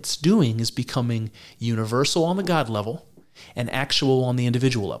 And what it's doing is becoming universal on the God level and actual on the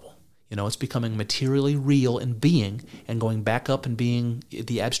individual level. It's becoming materially real in being, and going back up and being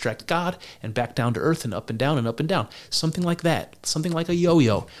the abstract God, and back down to earth and up and down and up and down. Something like that. Something like a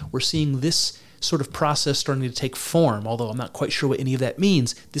yo-yo. We're seeing this sort of process starting to take form, although I'm not quite sure what any of that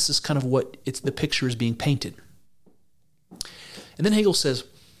means. This is kind of what the picture is being painted. And then Hegel says,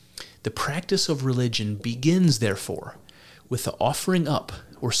 the practice of religion begins, therefore, with the offering up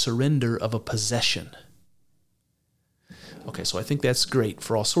or surrender of a possession. Okay, so I think that's great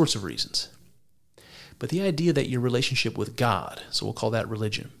for all sorts of reasons. But the idea that your relationship with God, so we'll call that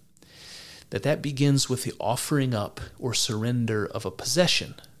religion, that begins with the offering up or surrender of a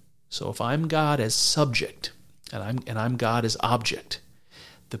possession. So if I'm God as subject and I'm God as object,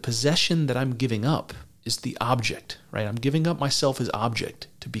 the possession that I'm giving up is the object, right? I'm giving up myself as object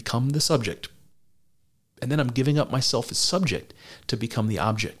to become the subject. And then I'm giving up myself as subject to become the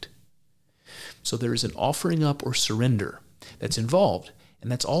object. So there is an offering up or surrender that's involved,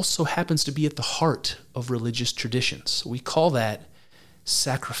 And that also happens to be at the heart of religious traditions. We call that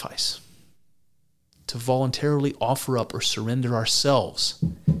sacrifice. To voluntarily offer up or surrender ourselves.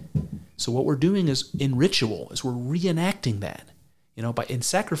 So what we're doing is in ritual is we're reenacting that. In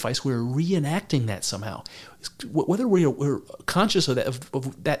sacrifice, we're reenacting that somehow. Whether we're conscious of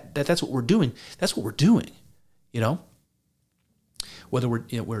that, that's what we're doing. That's what we're doing. Whether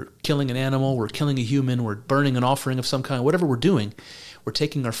we're killing an animal, we're killing a human, we're burning an offering of some kind, whatever we're doing, we're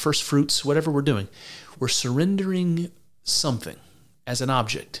taking our first fruits, whatever we're doing, we're surrendering something as an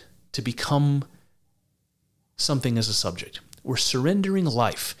object to become something as a subject. We're surrendering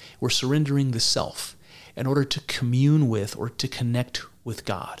life. We're surrendering the self in order to commune with or to connect with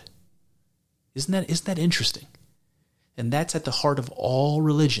God. Isn't that interesting? And that's at the heart of all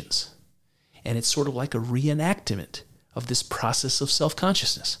religions. And it's sort of like a reenactment of this process of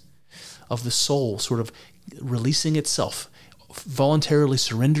self-consciousness, of the soul sort of releasing itself, voluntarily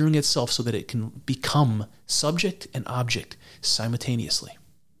surrendering itself so that it can become subject and object simultaneously.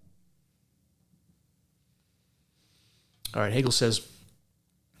 All right, Hegel says,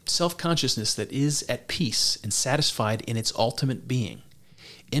 self-consciousness that is at peace and satisfied in its ultimate being,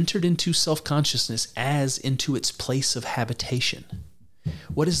 entered into self-consciousness as into its place of habitation.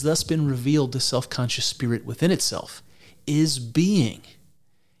 What has thus been revealed to self-conscious spirit within itself is being,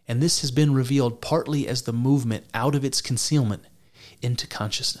 and this has been revealed partly as the movement out of its concealment into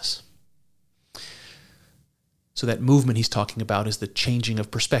consciousness. So that movement he's talking about is the changing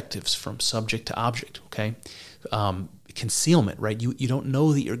of perspectives from subject to object, okay? Concealment, right? You don't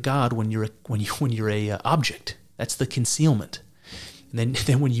know that you're God when you're a object. That's the concealment. And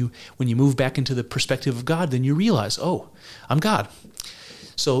then when you move back into the perspective of God, then you realize, oh, I'm God.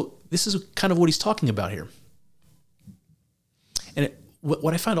 So this is kind of what he's talking about here. And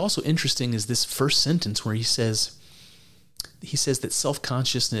what I find also interesting is this first sentence where he says that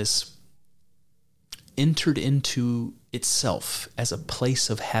self-consciousness entered into itself as a place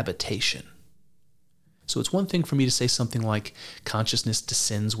of habitation. So it's one thing for me to say something like consciousness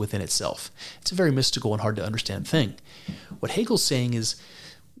descends within itself. It's a very mystical and hard to understand thing. What Hegel's saying is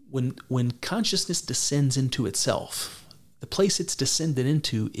when consciousness descends into itself, the place it's descended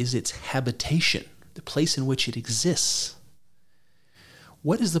into is its habitation, the place in which it exists.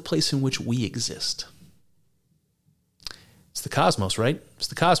 What is the place in which we exist? It's the cosmos, right? It's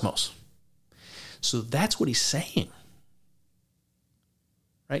the cosmos. So that's what he's saying.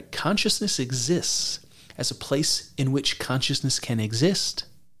 Right? Consciousness exists as a place in which consciousness can exist.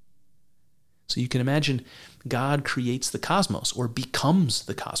 So you can imagine God creates the cosmos or becomes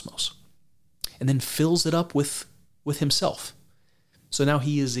the cosmos and then fills it up with himself. So now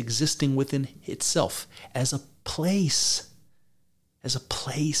he is existing within itself as a place. As a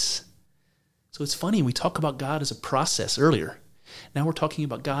place. So it's funny, we talk about God as a process earlier. Now we're talking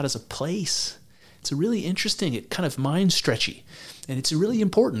about God as a place. It's really interesting, it's kind of mind-stretchy, and it's really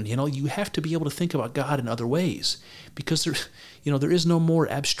important. You have to be able to think about God in other ways because there is no more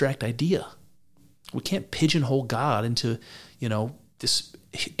abstract idea. We can't pigeonhole God into, this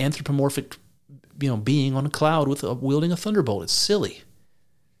anthropomorphic, being on a cloud wielding a thunderbolt. It's silly.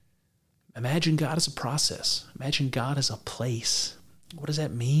 Imagine God as a process. Imagine God as a place. What does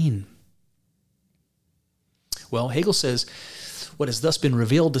that mean? Well, Hegel says, what has thus been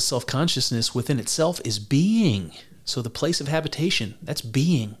revealed to self-consciousness within itself is being. So the place of habitation, that's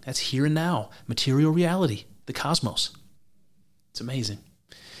being. That's here and now. Material reality, the cosmos. It's amazing.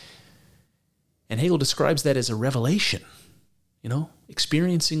 And Hegel describes that as a revelation.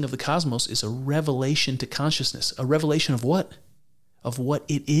 Experiencing of the cosmos is a revelation to consciousness. A revelation of what? Of what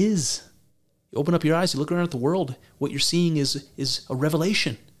it is. You open up your eyes, you look around at the world, what you're seeing is a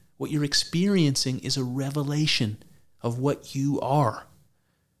revelation. What you're experiencing is a revelation of what you are.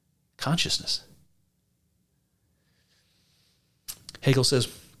 Consciousness. Hegel says,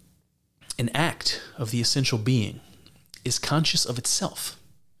 an act of the essential being is conscious of itself.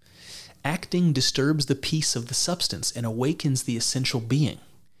 Acting disturbs the peace of the substance and awakens the essential being.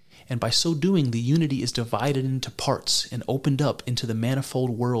 And by so doing, the unity is divided into parts and opened up into the manifold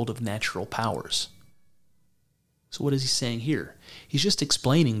world of natural powers. So what is he saying here? He's just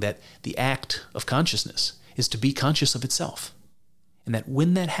explaining that the act of consciousness is to be conscious of itself. And that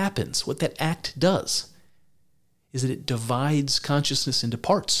when that happens, what that act does is that it divides consciousness into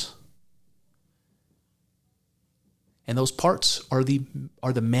parts. And those parts are the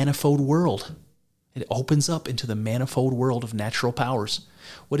manifold world. It opens up into the manifold world of natural powers.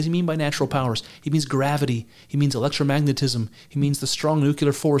 What does he mean by natural powers? He means gravity. He means electromagnetism. He means the strong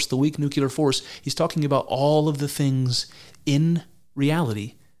nuclear force, the weak nuclear force. He's talking about all of the things in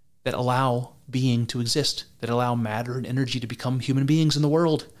reality that allow being to exist, that allow matter and energy to become human beings in the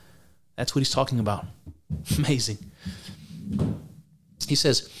world. That's what he's talking about. Amazing. He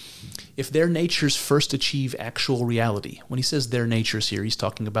says, if their natures first achieve actual reality, when he says their natures here, he's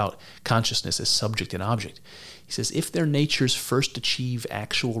talking about consciousness as subject and object. He says, if their natures first achieve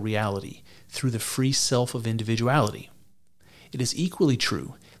actual reality through the free self of individuality, it is equally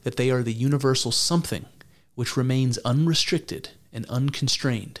true that they are the universal something which remains unrestricted and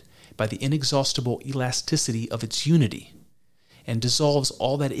unconstrained by the inexhaustible elasticity of its unity, and dissolves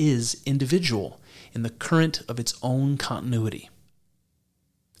all that is individual in the current of its own continuity.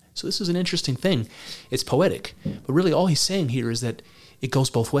 So this is an interesting thing. It's poetic, but really all he's saying here is that it goes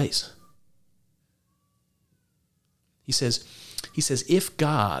both ways. He says, if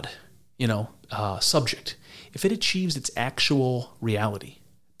God, subject, if it achieves its actual reality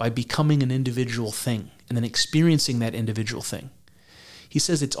by becoming an individual thing and then experiencing that individual thing, he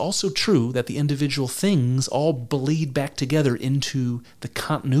says it's also true that the individual things all bleed back together into the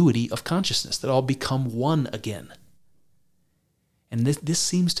continuity of consciousness, that all become one again. And this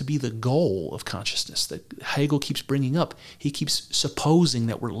seems to be the goal of consciousness that Hegel keeps bringing up. He keeps supposing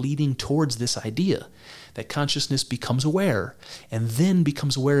that we're leading towards this idea, that consciousness becomes aware and then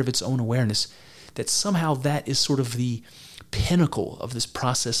becomes aware of its own awareness, that somehow that is sort of the pinnacle of this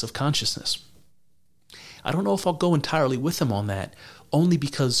process of consciousness. I don't know if I'll go entirely with him on that, only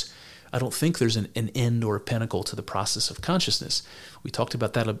because I don't think there's an end or a pinnacle to the process of consciousness. We talked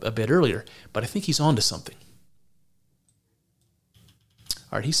about that a bit earlier, but I think he's on to something.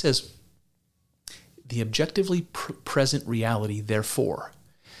 All right, he says, the objectively present reality, therefore,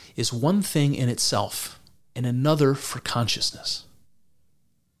 is one thing in itself and another for consciousness.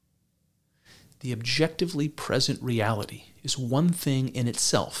 The objectively present reality is one thing in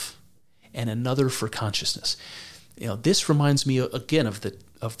itself and another for consciousness. This reminds me again of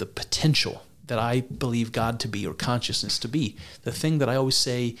the potential that I believe God to be, or consciousness to be. The thing that I always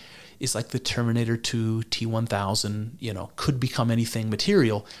say is like the Terminator 2, T-1000, could become anything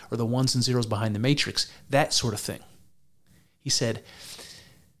material, or the ones and zeros behind the Matrix, that sort of thing. He said,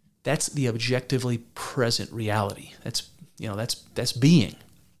 that's the objectively present reality. That's being.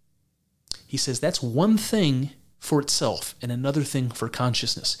 He says that's one thing for itself and another thing for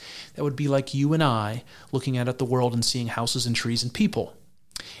consciousness. That would be like you and I looking out at the world and seeing houses and trees and people.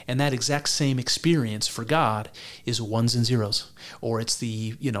 And that exact same experience for God is ones and zeros, or it's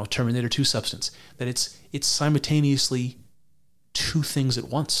the Terminator 2 substance. That it's simultaneously two things at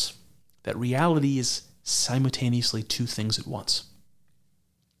once. That reality is simultaneously two things at once.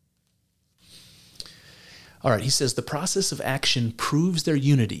 All right, he says the process of action proves their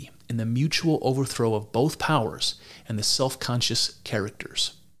unity in the mutual overthrow of both powers and the self-conscious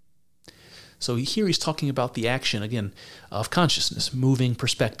characters. So here he's talking about the action, again, of consciousness, moving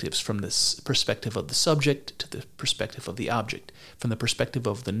perspectives from the perspective of the subject to the perspective of the object, from the perspective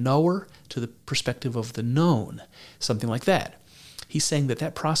of the knower to the perspective of the known, something like that. He's saying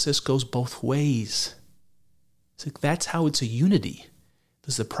that process goes both ways. It's like that's how it's a unity.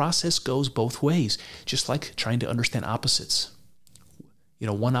 Because the process goes both ways, just like trying to understand opposites.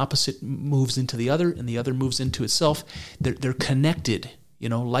 One opposite moves into the other, and the other moves into itself. They're connected.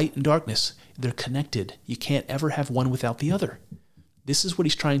 Light and darkness, they're connected. You can't ever have one without the other. This is what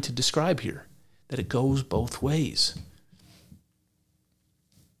he's trying to describe here, that it goes both ways.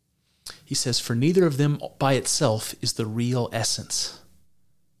 He says, for neither of them by itself is the real essence.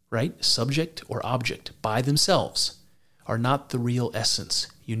 Right? Subject or object by themselves are not the real essence.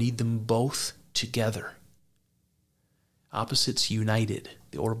 You need them both together. Opposites united,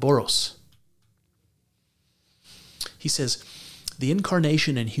 the Ouroboros. He says, the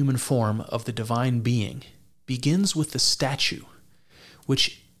incarnation in human form of the divine being begins with the statue,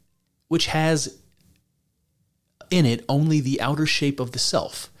 which has in it only the outer shape of the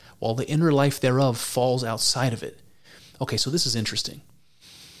self, while the inner life thereof falls outside of it. Okay, so this is interesting.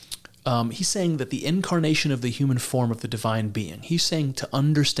 He's saying that the incarnation of the human form of the divine being, he's saying to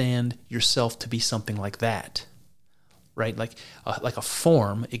understand yourself to be something like that, right? Like a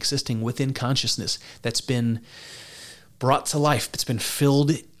form existing within consciousness that's been brought to life, that's been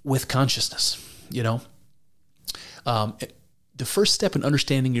filled with consciousness, The first step in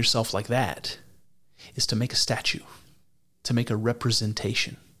understanding yourself like that is to make a statue, to make a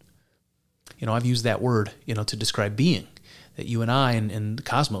representation. I've used that word, to describe being, that you and I and the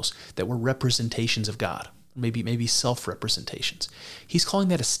cosmos, that we're representations of God, maybe self-representations. He's calling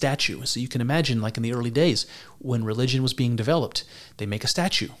that a statue. So you can imagine, like in the early days, when religion was being developed, they make a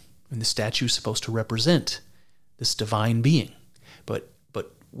statue, and the statue is supposed to represent this divine being. But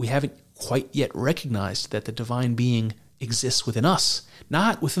we haven't quite yet recognized that the divine being exists within us,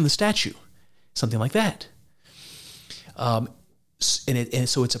 not within the statue. Something like that. And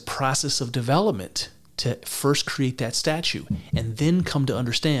so it's a process of development to first create that statue and then come to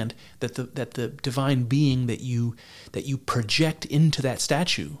understand that the divine being that you project into that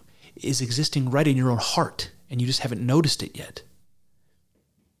statue is existing right in your own heart, and you just haven't noticed it yet.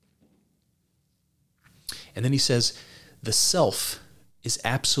 And then he says, the self is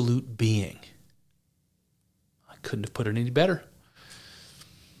absolute being. I couldn't have put it any better.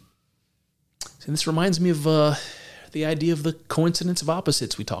 And this reminds me of the idea of the coincidence of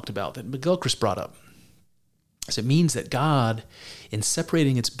opposites we talked about that McGilchrist brought up. So it means that God, in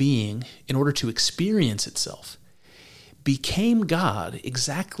separating its being in order to experience itself, became God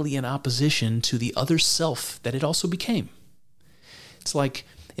exactly in opposition to the other self that it also became. It's like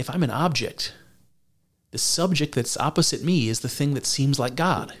if I'm an object, the subject that's opposite me is the thing that seems like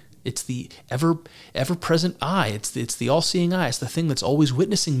God. It's the ever-present I. It's the all-seeing eye. It's the thing that's always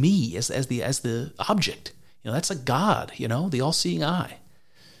witnessing me as the object. That's like God, the all-seeing eye.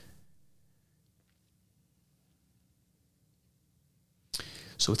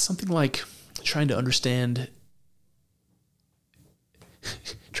 So it's something like trying to understand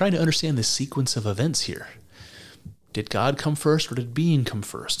the sequence of events here. Did God come first, or did being come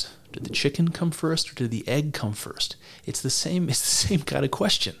first? Did the chicken come first, or did the egg come first? It's the same kind of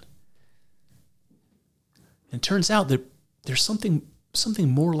question. And it turns out that there's something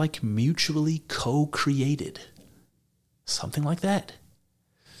more like mutually co-created. Something like that.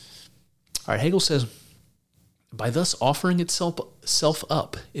 All right, Hegel says, by thus offering itself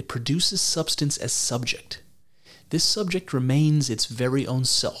up, it produces substance as subject. This subject remains its very own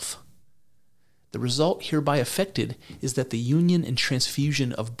self. The result hereby effected is that the union and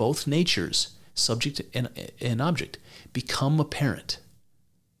transfusion of both natures, subject and object, become apparent.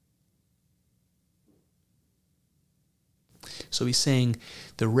 So he's saying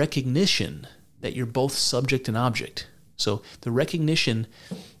the recognition that you're both subject and object. So the recognition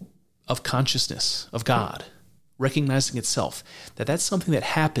of consciousness, of God, recognizing itself, that's something that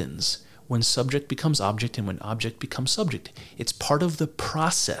happens when subject becomes object and when object becomes subject. It's part of the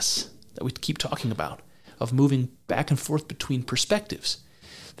process that we keep talking about of moving back and forth between perspectives.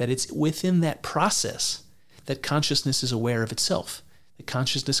 That it's within that process that consciousness is aware of itself, that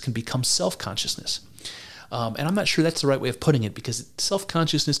consciousness can become self-consciousness. And I'm not sure that's the right way of putting it, because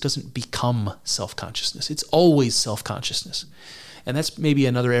self-consciousness doesn't become self-consciousness. It's always self-consciousness. And that's maybe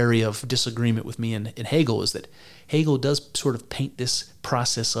another area of disagreement with me and Hegel, is that Hegel does sort of paint this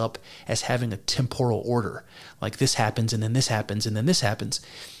process up as having a temporal order. Like this happens, and then this happens, and then this happens.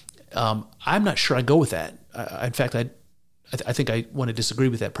 I'm not sure I go with that. In fact, I think I want to disagree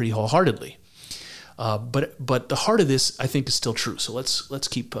with that pretty wholeheartedly. But the heart of this, I think, is still true. So let's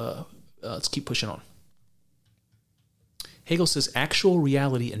keep pushing on. Hegel says actual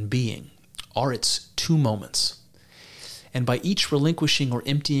reality and being are its two moments, and by each relinquishing or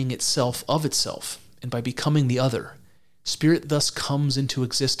emptying itself of itself, and by becoming the other, spirit thus comes into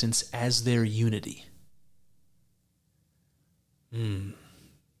existence as their unity. So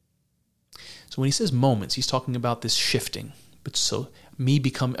when he says moments, he's talking about this shifting. But so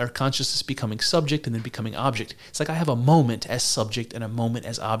consciousness becoming subject and then becoming object. It's like I have a moment as subject and a moment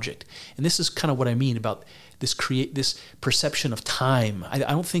as object. And this is kind of what I mean about this perception of time. I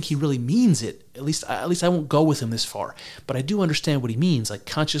don't think he really means it. At least I won't go with him this far. But I do understand what he means, like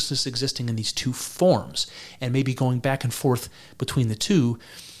consciousness existing in these two forms and maybe going back and forth between the two.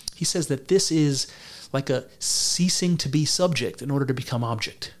 He says that this is like a ceasing to be subject in order to become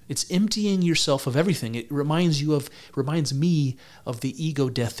object. It's emptying yourself of everything. It reminds me of the ego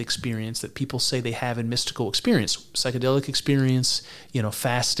death experience that people say they have in mystical experience, psychedelic experience,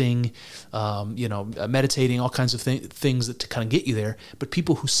 fasting, meditating, all kinds of things that to kind of get you there. But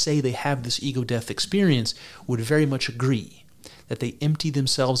people who say they have this ego death experience would very much agree that they empty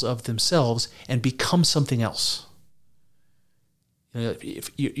themselves of themselves and become something else.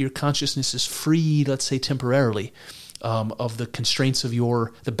 If your consciousness is freed, let's say temporarily, of the constraints of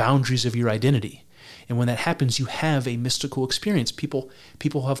the boundaries of your identity. And when that happens, you have a mystical experience. People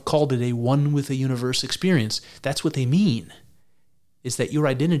have called it a one with the universe experience. That's what they mean, is that your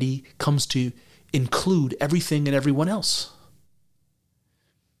identity comes to include everything and everyone else.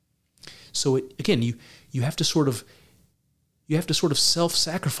 So again, you have to sort of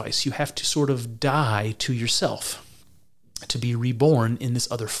self-sacrifice. You have to sort of die to yourself to be reborn in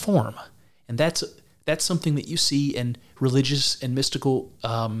this other form. And that's something that you see in religious and mystical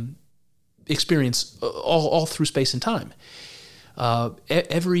experience all through space and time.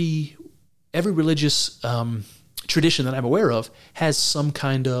 Every religious tradition that I'm aware of has some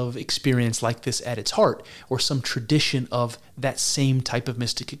kind of experience like this at its heart, or some tradition of that same type of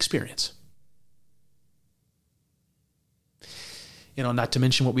mystic experience. Not to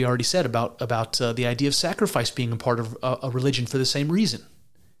mention what we already said about the idea of sacrifice being a part of a religion for the same reason.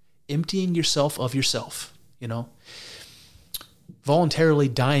 Emptying yourself of yourself, voluntarily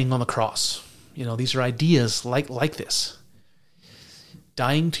dying on the cross. These are ideas like this.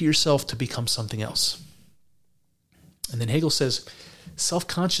 Dying to yourself to become something else. And then Hegel says,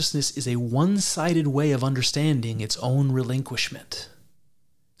 self-consciousness is a one-sided way of understanding its own relinquishment.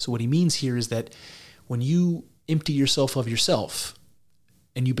 So what he means here is that when you empty yourself of yourself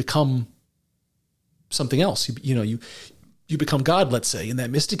and you become something else, you become God, let's say, in that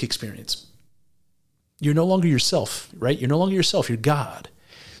mystic experience, you're no longer yourself, right? You're no longer yourself, you're God.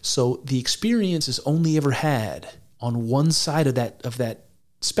 So the experience is only ever had on one side of that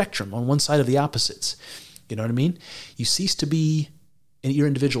spectrum, on one side of the opposites. You know what I mean? You cease to be your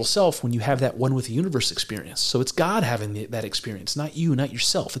individual self when you have that one with the universe experience. So it's God having that experience, not you, not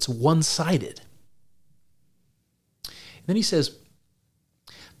yourself. It's one-sided. And then he says,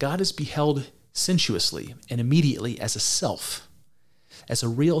 God is beheld sensuously and immediately as a self, as a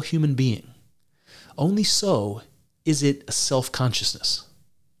real human being. Only so is it a self-consciousness.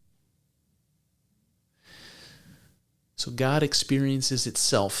 So God experiences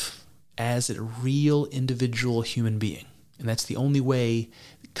itself as a real individual human being. And that's the only way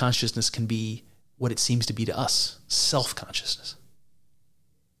consciousness can be what it seems to be to us, self-consciousness.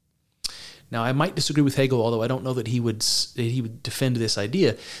 Now, I might disagree with Hegel, although I don't know that he would defend this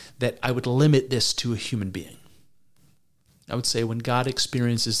idea that I would limit this to a human being. I would say when God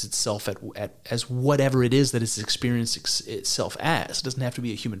experiences itself as whatever it is that it's experienced itself as, it doesn't have to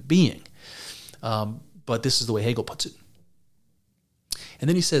be a human being. But this is the way Hegel puts it. And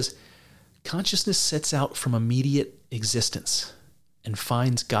then he says, consciousness sets out from immediate existence and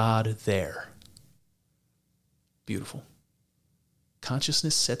finds God there. Beautiful.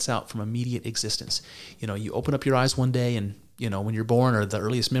 Consciousness sets out from immediate existence. You open up your eyes one day and, when you're born, or the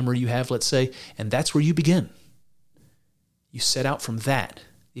earliest memory you have, let's say, and that's where you begin. You set out from that,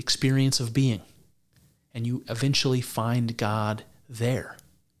 the experience of being, and you eventually find God there,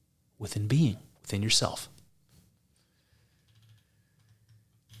 within being, within yourself.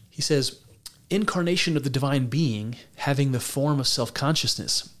 He says, incarnation of the divine being, having the form of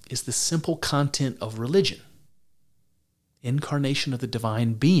self-consciousness, is the simple content of religion. Incarnation of the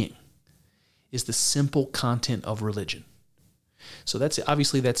divine being is the simple content of religion. So that's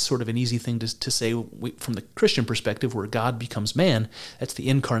sort of an easy thing to say from the Christian perspective, where God becomes man. That's the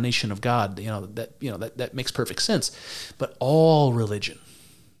incarnation of God. That makes perfect sense. But all religion,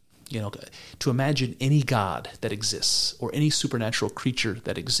 to imagine any God that exists or any supernatural creature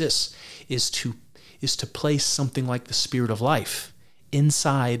that exists is to place something like the spirit of life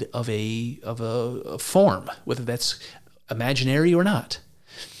inside of a form, whether that's imaginary or not.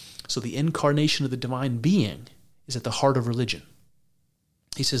 So the incarnation of the divine being is at the heart of religion.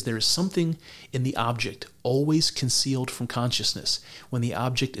 He says there is something in the object always concealed from consciousness when the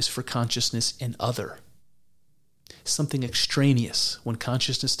object is for consciousness and other. Something extraneous when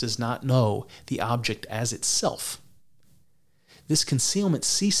consciousness does not know the object as itself. This concealment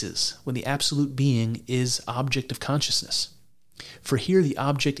ceases when the absolute being is object of consciousness. For here the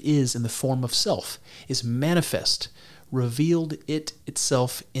object is in the form of self, is manifest, revealed it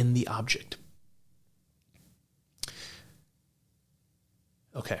itself in the object.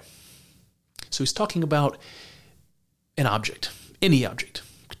 Okay. So he's talking about an object, any object.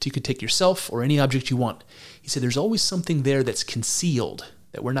 You could take yourself or any object you want. He said there's always something there that's concealed,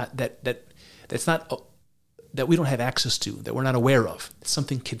 that we're not that's not that we don't have access to, that we're not aware of. It's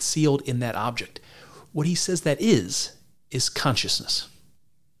something concealed in that object. What he says that is consciousness.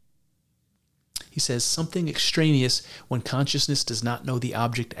 He says something extraneous when consciousness does not know the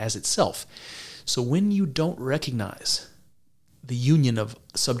object as itself. So when you don't recognize the union of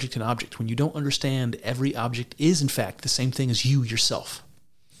subject and object, when you don't understand every object is in fact the same thing as you yourself,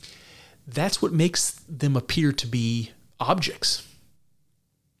 that's what makes them appear to be objects.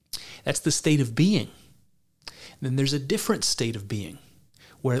 That's the state of being. And then there's a different state of being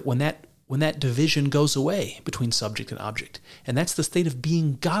where when that division goes away between subject and object, and that's the state of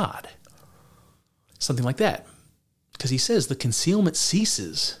being God. Something like that. Because he says the concealment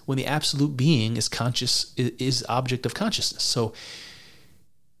ceases when the absolute being is conscious, is object of consciousness. So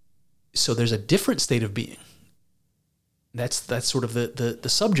there's a different state of being. That's sort of the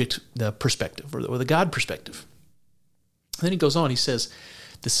subject, the perspective, or the God perspective. And then he goes on, he says,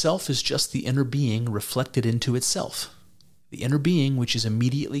 the self is just the inner being reflected into itself. The inner being which is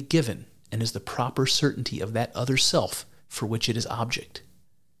immediately given and is the proper certainty of that other self for which it is object.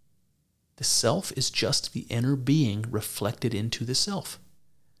 The self is just the inner being reflected into the self.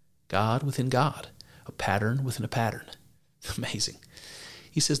 God within God, a pattern within a pattern. Amazing.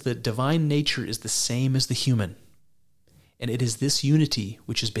 He says the divine nature is the same as the human, and it is this unity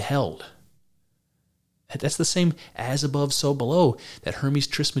which is beheld. That's the same as above, so below, that Hermes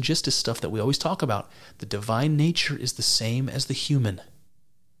Trismegistus stuff that we always talk about. The divine nature is the same as the human.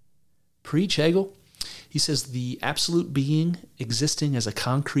 Preach, Hegel. He says the absolute being existing as a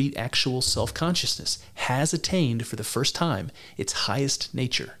concrete, actual self-consciousness has attained for the first time its highest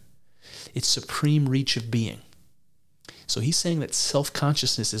nature, its supreme reach of being. So he's saying that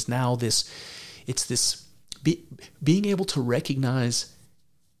self-consciousness is now being able to recognize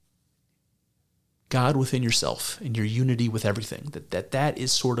God within yourself and your unity with everything. That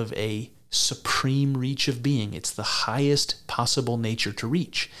is sort of a supreme reach of being. It's the highest possible nature to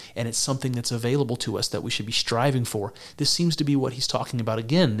reach, and it's something that's available to us that we should be striving for. This seems to be what he's talking about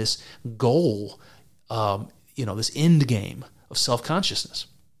again, this goal, this end game of self-consciousness.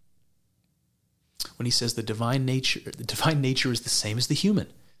 When he says the divine nature is the same as the human.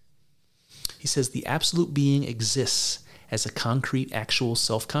 He says the absolute being exists as a concrete, actual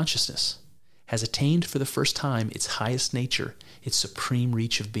self-consciousness, has attained for the first time its highest nature, its supreme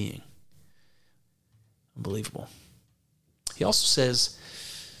reach of being. Unbelievable. He also says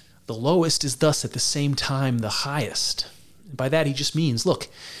the lowest is thus at the same time the highest. And by that he just means, look,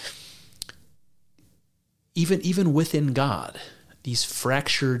 even within God, these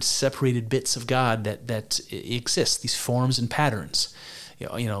fractured, separated bits of God that exist, these forms and patterns,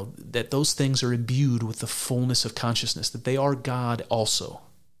 that those things are imbued with the fullness of consciousness, that they are God also.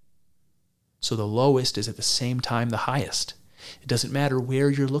 So the lowest is at the same time the highest. It doesn't matter where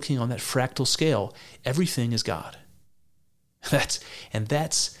you're looking on that fractal scale. Everything is God. That's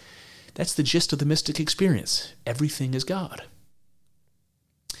the gist of the mystic experience. Everything is God.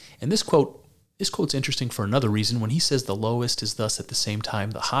 And this quote's interesting for another reason. When he says the lowest is thus at the same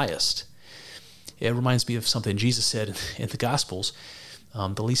time the highest, it reminds me of something Jesus said in the Gospels.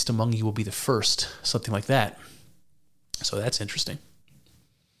 The least among you will be the first, something like that. So that's interesting.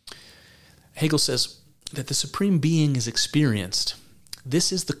 Hegel says that the Supreme Being is experienced.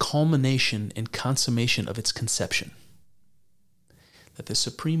 This is the culmination and consummation of its conception. That the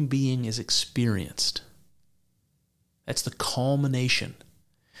Supreme Being is experienced. That's the culmination.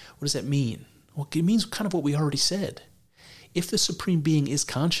 What does that mean? Well, it means kind of what we already said. If the Supreme Being is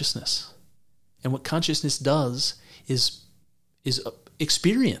consciousness, and what consciousness does is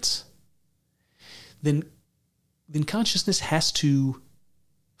experience, then consciousness has to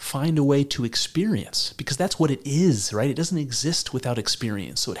find a way to experience, because that's what it is, right? It doesn't exist without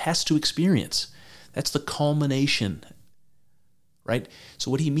experience, so it has to experience. That's the culmination, right? So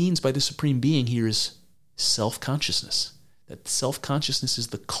what he means by the Supreme Being here is self-consciousness. That self-consciousness is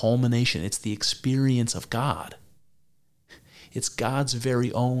the culmination. It's the experience of God. It's God's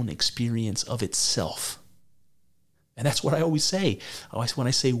very own experience of itself. And that's what I always say. When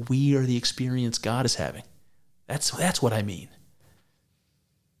I say we are the experience God is having, that's what I mean.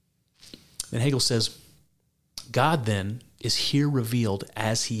 Then Hegel says, God then is here revealed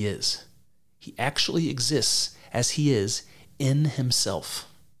as he is. He actually exists as he is in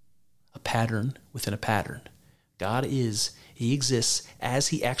himself, a pattern within a pattern. He exists as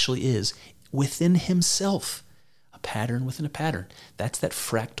he actually is within himself, a pattern within a pattern. That's that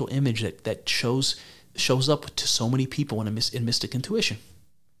fractal image that shows up to so many people in mystic intuition.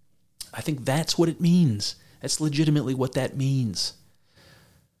 I think that's what it means. That's legitimately what that means.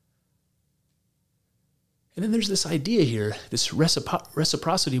 And then there's this idea here, this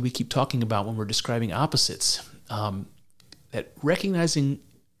reciprocity we keep talking about when we're describing opposites, that recognizing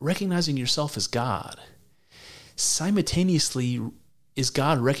yourself as God, simultaneously is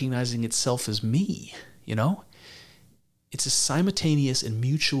God recognizing itself as me, It's a simultaneous and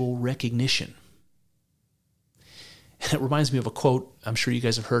mutual recognition. And it reminds me of a quote I'm sure you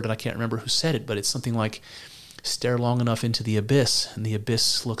guys have heard, and I can't remember who said it, but it's something like, stare long enough into the abyss, and the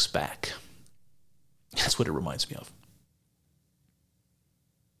abyss looks back. That's what it reminds me of.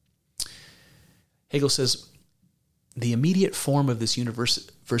 Hegel says, the immediate form of this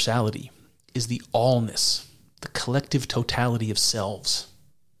universality is the allness, the collective totality of selves.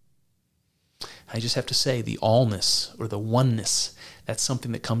 I just have to say, the allness or the oneness, that's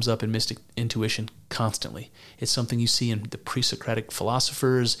something that comes up in mystic intuition constantly. It's something you see in the pre-Socratic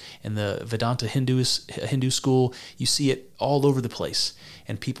philosophers and the Vedanta Hindu school. You see it all over the place.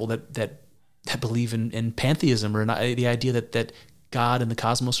 And people that believe in pantheism, or the idea that God and the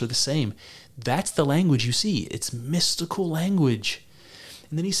cosmos are the same. That's the language you see. It's mystical language.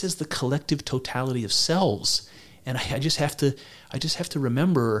 And then he says the collective totality of selves. And I just have to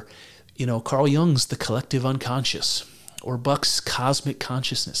remember, Carl Jung's The Collective Unconscious, or Buck's Cosmic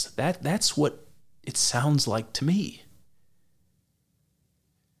Consciousness. That's what it sounds like to me.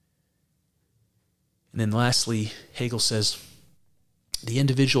 And then lastly, Hegel says, the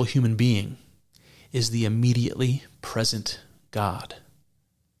individual human being is the immediately present God.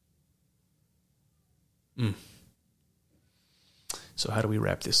 So how do we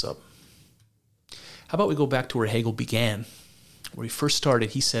wrap this up? How about we go back to where Hegel began, where he first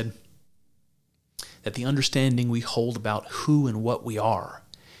started. He said that the understanding we hold about who and what we are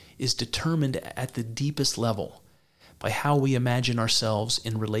is determined at the deepest level by how we imagine ourselves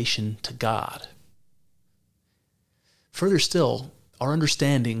in relation to God. Further still, our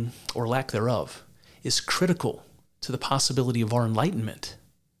understanding, or lack thereof, is critical to the possibility of our enlightenment.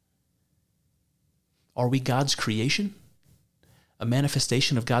 Are we God's creation? A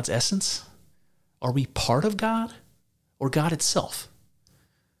manifestation of God's essence? Are we part of God or God itself?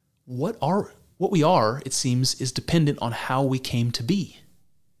 What we are, it seems, is dependent on how we came to be.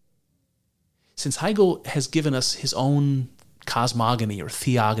 Since Hegel has given us his own cosmogony or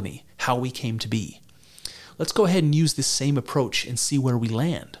theogony, how we came to be, let's go ahead and use this same approach and see where we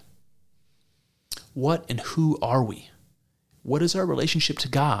land. What and who are we? What is our relationship to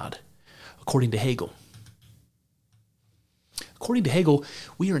God, according to Hegel? According to Hegel,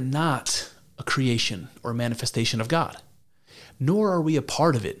 we are not a creation or a manifestation of God, nor are we a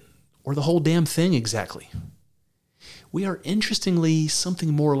part of it, or the whole damn thing exactly. We are, interestingly,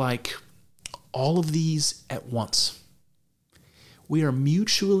 something more like all of these at once. We are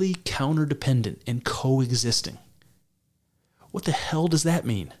mutually counterdependent and coexisting. What the hell does that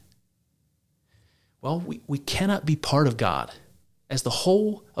mean? Well, we cannot be part of God, as the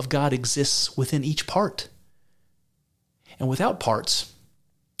whole of God exists within each part. And without parts,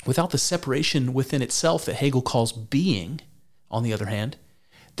 without the separation within itself that Hegel calls being, on the other hand,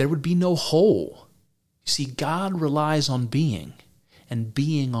 there would be no whole. You see, God relies on being, and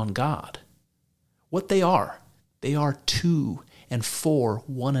being on God. What they are to and for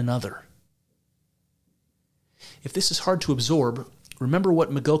one another. If this is hard to absorb, remember what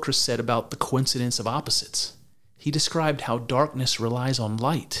McGilchrist said about the coincidence of opposites. He described how darkness relies on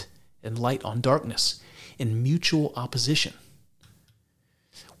light, and light on darkness, in mutual opposition.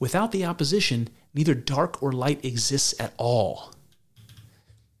 Without the opposition, neither dark or light exists at all.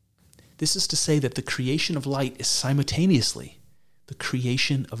 This is to say that the creation of light is simultaneously the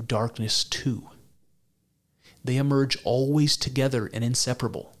creation of darkness too. They emerge always together and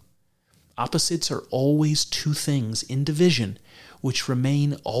inseparable. Opposites are always two things in division, which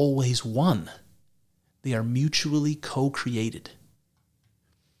remain always one. They are mutually co-created.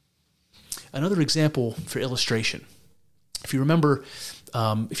 Another example for illustration. If you remember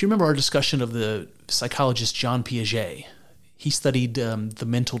our discussion of the psychologist John Piaget, he studied the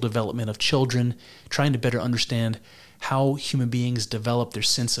mental development of children, trying to better understand how human beings develop their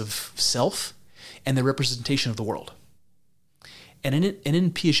sense of self and their representation of the world. And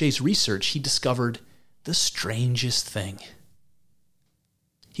in Piaget's research, he discovered the strangest thing.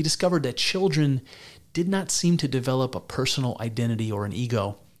 He discovered that children did not seem to develop a personal identity or an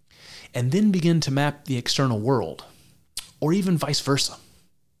ego, and then begin to map the external world, or even vice versa.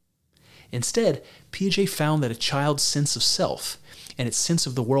 Instead, Piaget found that a child's sense of self and its sense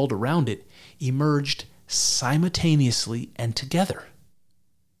of the world around it emerged simultaneously and together.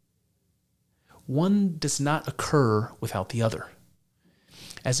 One does not occur without the other,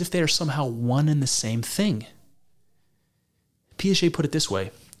 as if they are somehow one and the same thing. Piaget put it this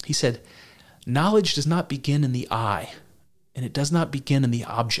way. He said, "Knowledge does not begin in the I, and it does not begin in the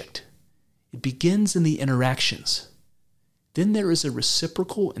object. It begins in the interactions. Then there is a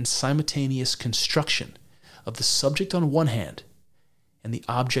reciprocal and simultaneous construction of the subject on one hand and the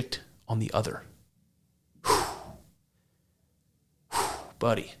object on the other." Whew. Whew,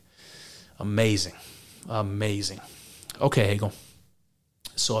 buddy. Amazing. Amazing. Okay, Hegel.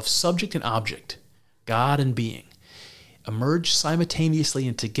 So if subject and object, God and being, emerge simultaneously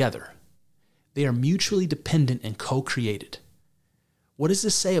and together, they are mutually dependent and co-created. What does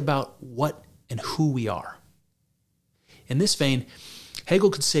this say about what and who we are? In this vein, Hegel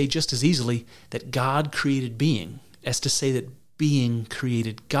could say just as easily that God created being as to say that being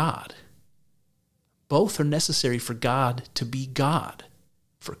created God. Both are necessary for God to be God,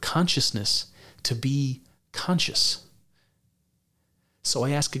 for consciousness to be conscious. So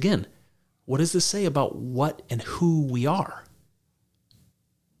I ask again, what does this say about what and who we are?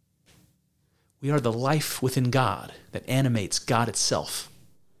 We are the life within God that animates God itself.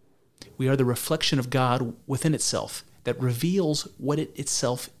 We are the reflection of God within itself that reveals what it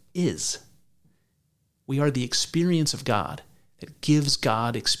itself is. We are the experience of God that gives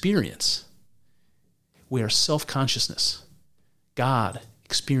God experience. We are self-consciousness, God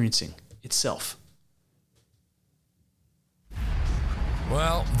experiencing itself.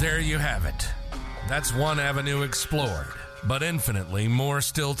 Well, there you have it. That's one avenue explored, but infinitely more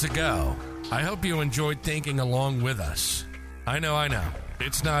still to go. I hope you enjoyed thinking along with us. I know.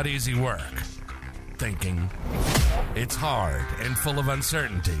 It's not easy work. Thinking. It's hard and full of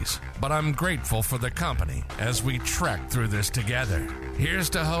uncertainties, but I'm grateful for the company as we trek through this together. Here's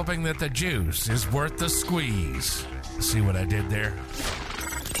to hoping that the juice is worth the squeeze. See what I did there?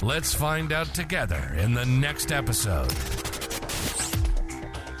 Let's find out together in the next episode.